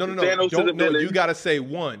 No. No, you got to say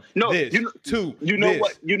one. No, this, two. You know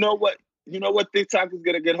what? You know what TikTok is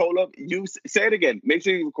gonna get hold of? You say it again. Make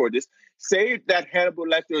sure you record this. Say that Hannibal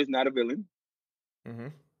Lecter is not a villain. Mm-hmm.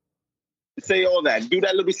 Say all that. Do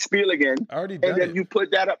that little spiel again. I already done and then you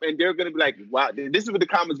put that up, and they're gonna be like, "Wow, this is what the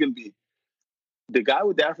comments gonna be." The guy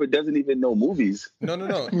with the afro doesn't even know movies. No.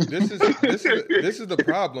 This is the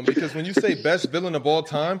problem, because when you say best villain of all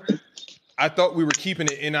time, I thought we were keeping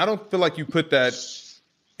it, and I don't feel like you put that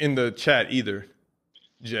in the chat either,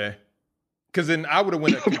 Jay. Because then I would have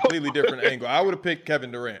went a completely different angle. I would have picked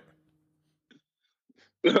Kevin Durant.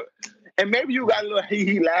 And maybe you got a little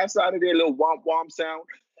he laughs out of there, a little womp womp sound,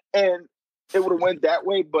 and it would have went that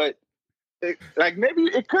way, but maybe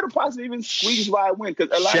it could have possibly even squeezed by a win, because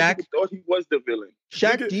a lot of people thought he was the villain.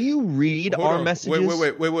 Shaq, do you read our messages?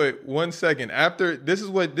 Wait, 1 second. After this is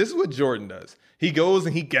what Jordan does. He goes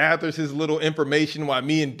and he gathers his little information while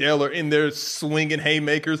me and Dale are in there swinging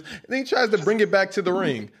haymakers, and then he tries to bring it back to the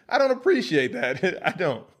ring. I don't appreciate that. I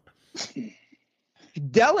don't.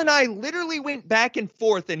 Dell and I literally went back and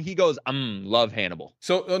forth, and he goes, love Hannibal.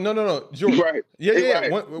 So, no. Jordan. Right. Yeah.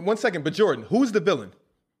 Right. 1 second. But Jordan, who's the villain?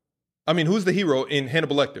 I mean, who's the hero in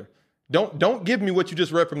Hannibal Lecter? Don't give me what you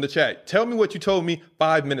just read from the chat. Tell me what you told me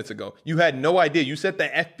 5 minutes ago. You had no idea. You said the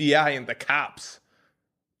FBI and the cops.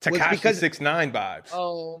 Tekashi 6ix9ine vibes.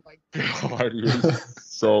 Oh, my God. You're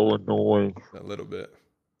so annoying. A little bit.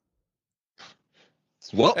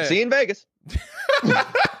 Well, see you in Vegas.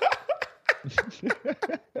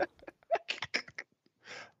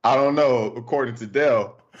 I don't know. According to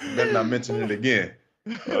Dell, you better not mention it again.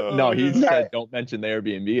 No, he said don't mention the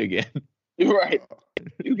Airbnb again. You're right.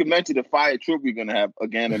 You can mention the fire troop we're going to have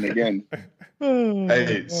again and again.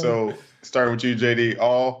 Hey, so starting with you, JD,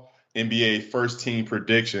 all NBA first team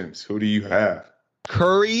predictions. Who do you have?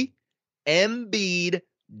 Curry, Embiid,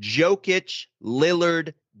 Jokic,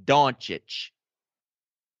 Lillard, Doncic.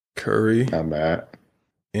 Curry. Not bad.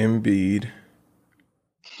 Embiid.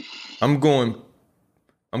 I'm going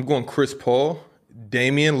Chris Paul,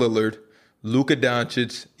 Damian Lillard, Luka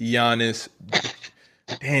Doncic, Giannis.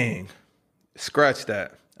 Dang. Scratch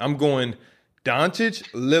that. I'm going Doncic,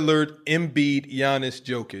 Lillard, Embiid, Giannis,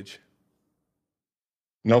 Jokic.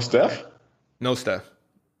 No Steph? No Steph.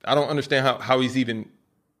 I don't understand how he's even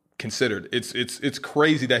considered. It's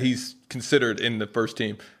crazy that he's considered in the first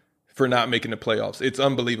team for not making the playoffs. It's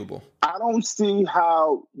unbelievable. I don't see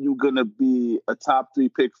how you're going to be a top 3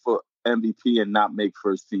 pick for MVP and not make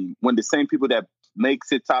first team when the same people that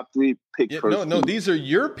makes it top 3 pick first team. No, these are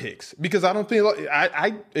your picks, because I don't think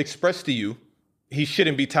I expressed to you he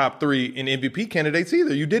shouldn't be top 3 in MVP candidates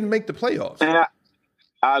either. You didn't make the playoffs. And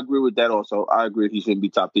I agree with that also. I agree he shouldn't be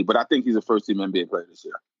top 3, but I think he's a first team NBA player this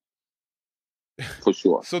year. For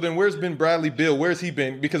sure. So then where's been Bradley Beal? Where's he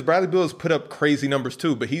been? Because Bradley Beal has put up crazy numbers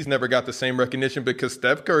too, but he's never got the same recognition because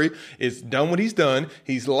Steph Curry is done what he's done.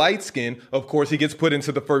 He's light-skinned. Of course, he gets put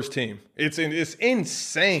into the first team. It's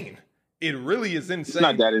insane. It really is insane. It's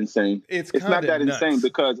not that insane. It's not that nuts. Insane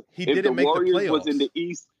because if the Warriors was in the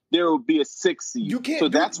East, there would be a 6 seed. You can't. So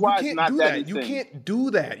that's why it's not that insane. You can't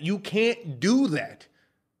do that. You can't do that.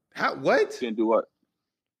 How? What? You can't do what?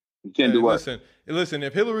 You can't do what? Listen.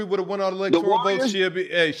 If Hillary would have won all the electoral votes,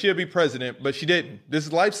 she'll be president. But she didn't. This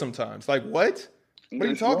is life sometimes. Like what? What are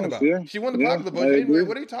you talking about? Yeah. She won the popular vote. Anyway,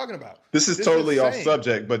 what are you talking about? This is totally off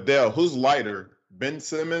subject. But Dale, who's lighter, Ben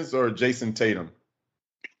Simmons or Jason Tatum?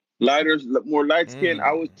 Lighters, more light skin.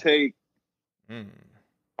 I would take. I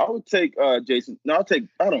would take Jason. No,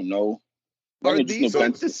 I don't know. Are these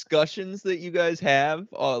discussions that you guys have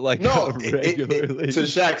regularly? To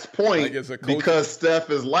Shaq's point, because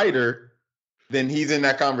Steph is lighter, then he's in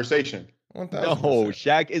that conversation. 1,000%. No,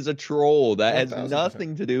 Shaq is a troll. That 1,000%. Has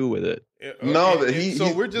nothing to do with it.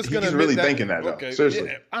 We're just gonna he's really thinking that though. Okay. Seriously,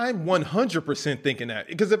 yeah, I'm 100% thinking that,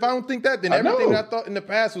 because if I don't think that, then everything that I thought in the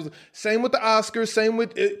past was same with the Oscars, same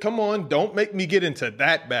with it. Come on, don't make me get into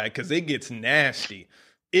that bag because it gets nasty.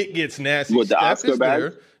 It gets nasty. What, the Oscar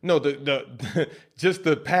bag? No, the just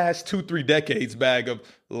the past 2-3 decades bag of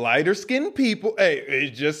lighter skinned people. Hey,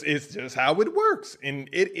 it's just how it works, and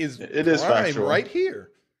it is factual right here.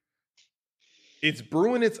 It's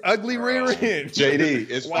brewing its ugly rear end. JD,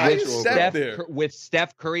 it's Why is factual, Steph bro. there? With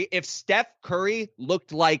Steph Curry, if Steph Curry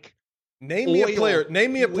looked like Name me a player.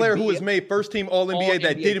 Name me a he would player who be has made first team All NBA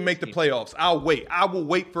that All-NBA didn't make the team. playoffs. I'll wait. I will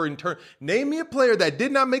wait for in turn. Name me a player that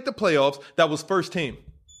did not make the playoffs that was first team.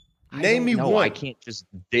 Name me one. I can't just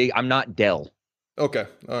dig. I'm not Dell. Okay,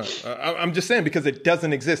 all right. I'm just saying because it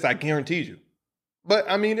doesn't exist. I guarantee you. But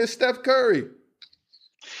I mean, it's Steph Curry.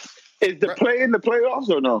 Is the play in the playoffs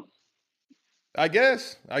or no? I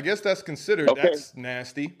guess that's considered. Okay. That's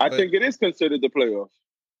nasty. I but think it is considered the playoffs.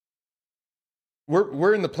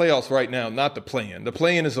 we're in the playoffs right now, not the play-in. The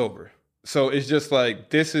play-in is over. So it's just like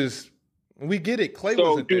this is. We get it. Clay So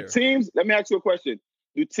wasn't do there. teams? Let me ask you a question.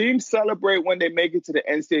 Do teams celebrate when they make it to the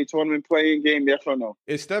NCAA tournament playing game? Yes or no?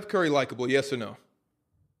 Is Steph Curry likable? Yes or no?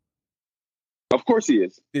 Of course he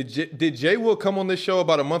is. Did Jay Will come on this show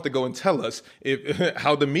about a month ago and tell us if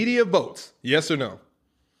how the media votes? Yes or no?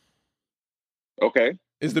 Okay.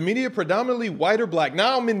 Is the media predominantly white or black?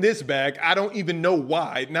 Now I'm in this bag. I don't even know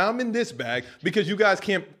why. Now I'm in this bag because you guys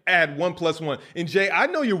can't add 1 + 1. And Jay, I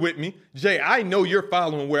know you're with me. Jay, I know you're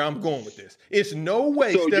following where I'm going with this. It's no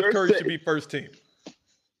way So Steph you're Curry saying- should be first team.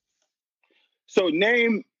 So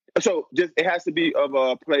just it has to be of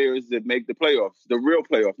players that make the playoffs, the real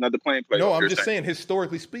playoffs, not the playing playoffs. No, I'm you're just saying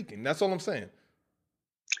historically speaking. That's all I'm saying.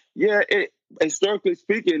 Yeah, historically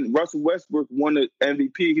speaking, Russell Westbrook won the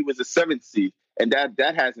MVP. He was a 7th seed, and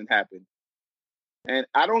that hasn't happened. And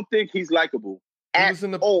I don't think he's likable at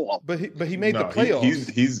all. But he made the playoffs.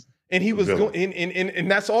 He's and he was going, and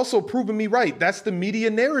that's also proving me right. That's the media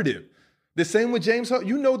narrative. The same with James Harden.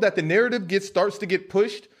 You know that the narrative starts to get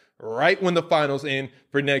pushed right when the finals end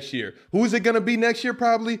for next year. Who is it going to be next year?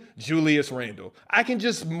 Probably Julius Randle. I can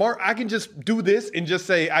just do this and just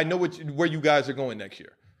say I know where you guys are going next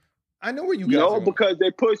year. I know where you guys are going. No, because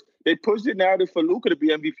they pushed the narrative for Luka to be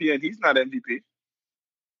MVP, and he's not MVP.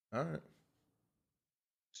 All right.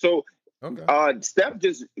 So okay. Steph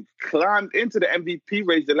just climbed into the MVP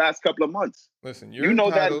race the last couple of months. Listen, you know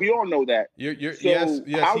entitled. That. We all know that. Yes,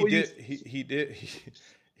 he did.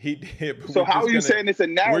 He did. So how are you saying it's a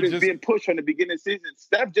narrative being pushed from the beginning of the season?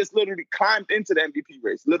 Steph just literally climbed into the MVP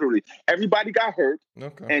race. Literally. Everybody got hurt,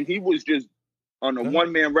 and he was just on a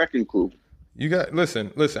one-man wrecking crew. You got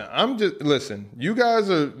listen. You guys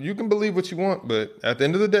you can believe what you want, but at the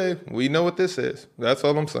end of the day, we know what this is. That's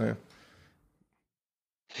all I'm saying.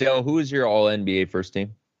 Joe, who is your All NBA first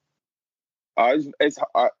team?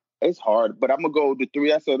 It's hard, but I'm gonna go the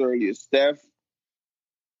 3 I said earlier: Steph,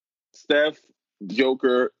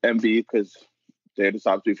 Joker, Embiid, because they're the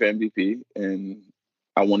top 3 for MVP, and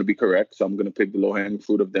I want to be correct, so I'm gonna pick the low-hanging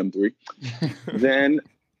fruit of them 3. Then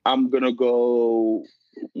I'm gonna go.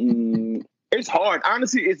 It's hard,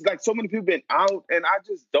 honestly. It's like so many people been out, and I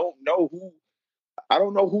just don't know who. I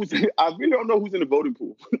don't know who's. I really don't know who's in the voting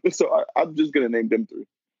pool, so I'm just gonna name them 3.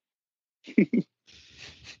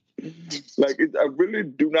 I really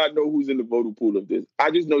do not know who's in the voting pool of this.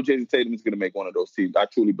 I just know Jason Tatum is going to make one of those teams. I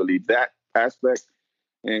truly believe that aspect,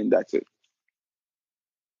 and that's it.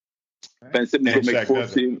 Ben Simmons will make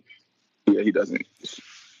 4th team. Yeah, he doesn't.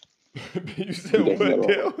 You said what,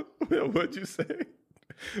 Dale? What'd you say?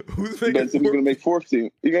 Who's making Ben Simmons going to make 4th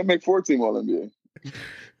team. He's going to make 4th team All NBA.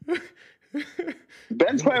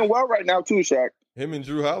 Ben's playing well right now too, Shaq. Him and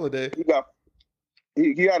Drew Holiday. He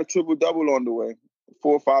got a triple-double on the way.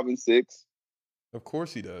 4, 5, and 6. Of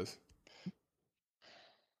course he does.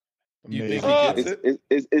 You think he gets it?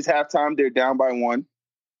 It's halftime. They're down by 1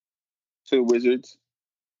 to the Wizards.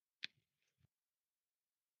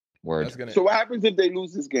 Word. So what happens if they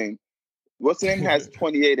lose this game? What's name has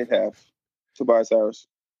 28 at half? Tobias Harris.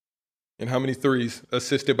 And how many threes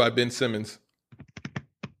assisted by Ben Simmons?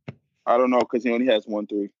 I don't know because he only has 1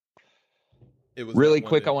 3. It was really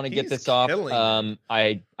quick. I want to get this off.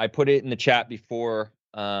 I put it in the chat before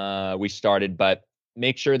we started, but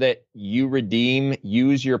make sure that you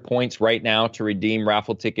use your points right now to redeem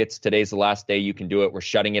raffle tickets. Today's the last day you can do it. We're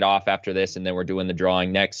shutting it off after this, and then we're doing the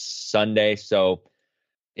drawing next Sunday. So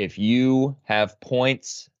if you have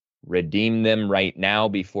points, redeem them right now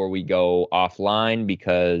before we go offline,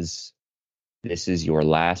 because this is your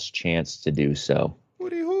last chance to do so.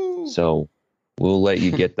 So we'll let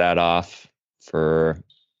you get that off for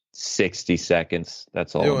 60 seconds.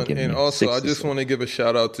 That's all I'm giving you. And also, I just want to give a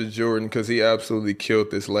shout out to Jordan because he absolutely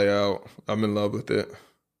killed this layout. I'm in love with it.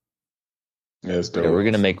 Yes, yeah, we're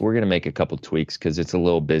gonna make a couple tweaks because it's a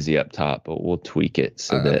little busy up top, but we'll tweak it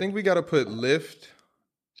I think we got to put lift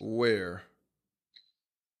where.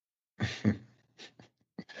 Like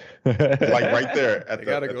right there at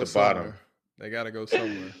the bottom. They gotta go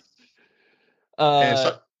somewhere.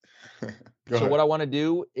 So what I want to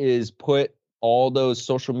do is put all those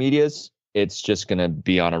social medias, it's just going to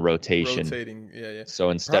be on a rotation. Rotating, yeah.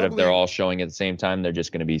 So instead of they're all showing at the same time, they're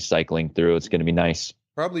just going to be cycling through. It's going to be nice.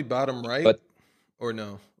 Probably bottom right, but, or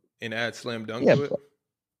no, and add Slam Dunk to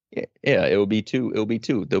it. Yeah, it will be two. There'll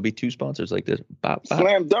be two sponsors like this. Bop, bop.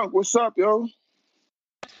 Slam Dunk, what's up, yo?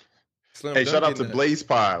 Hey, shout out to Blaze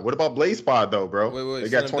Pod. What about Blaze Pod though, bro? Wait, they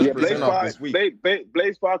got 20% off this week.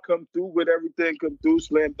 Blaze Pod come through with everything. Come through.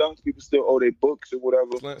 Slam Dunks. People still owe their books or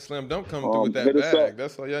whatever. Slam Dunk come through with that bag.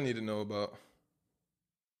 That's all y'all need to know about.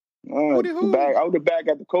 The bag. I was the bag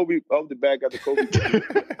at the Kobe.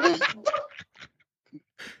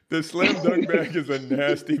 The Slam Dunk bag is a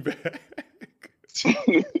nasty bag.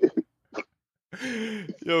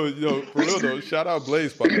 yo, for real though, shout out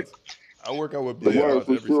Blaze Pods. I work out with Blaze Pods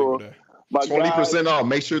every single day. 20% off.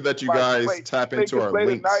 Make sure that you guys tap into our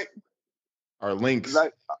links. Our links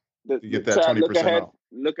to get that 20% off.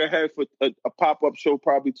 Look ahead for a pop-up show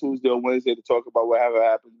probably Tuesday or Wednesday to talk about whatever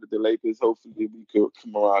happens with the Lakers. Hopefully we could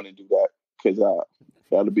come around and do that because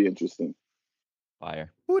that'll be interesting.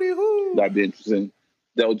 Fire. Hootie hoo. That'd be interesting.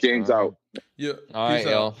 Del James out. Yeah. All right,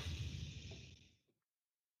 y'all.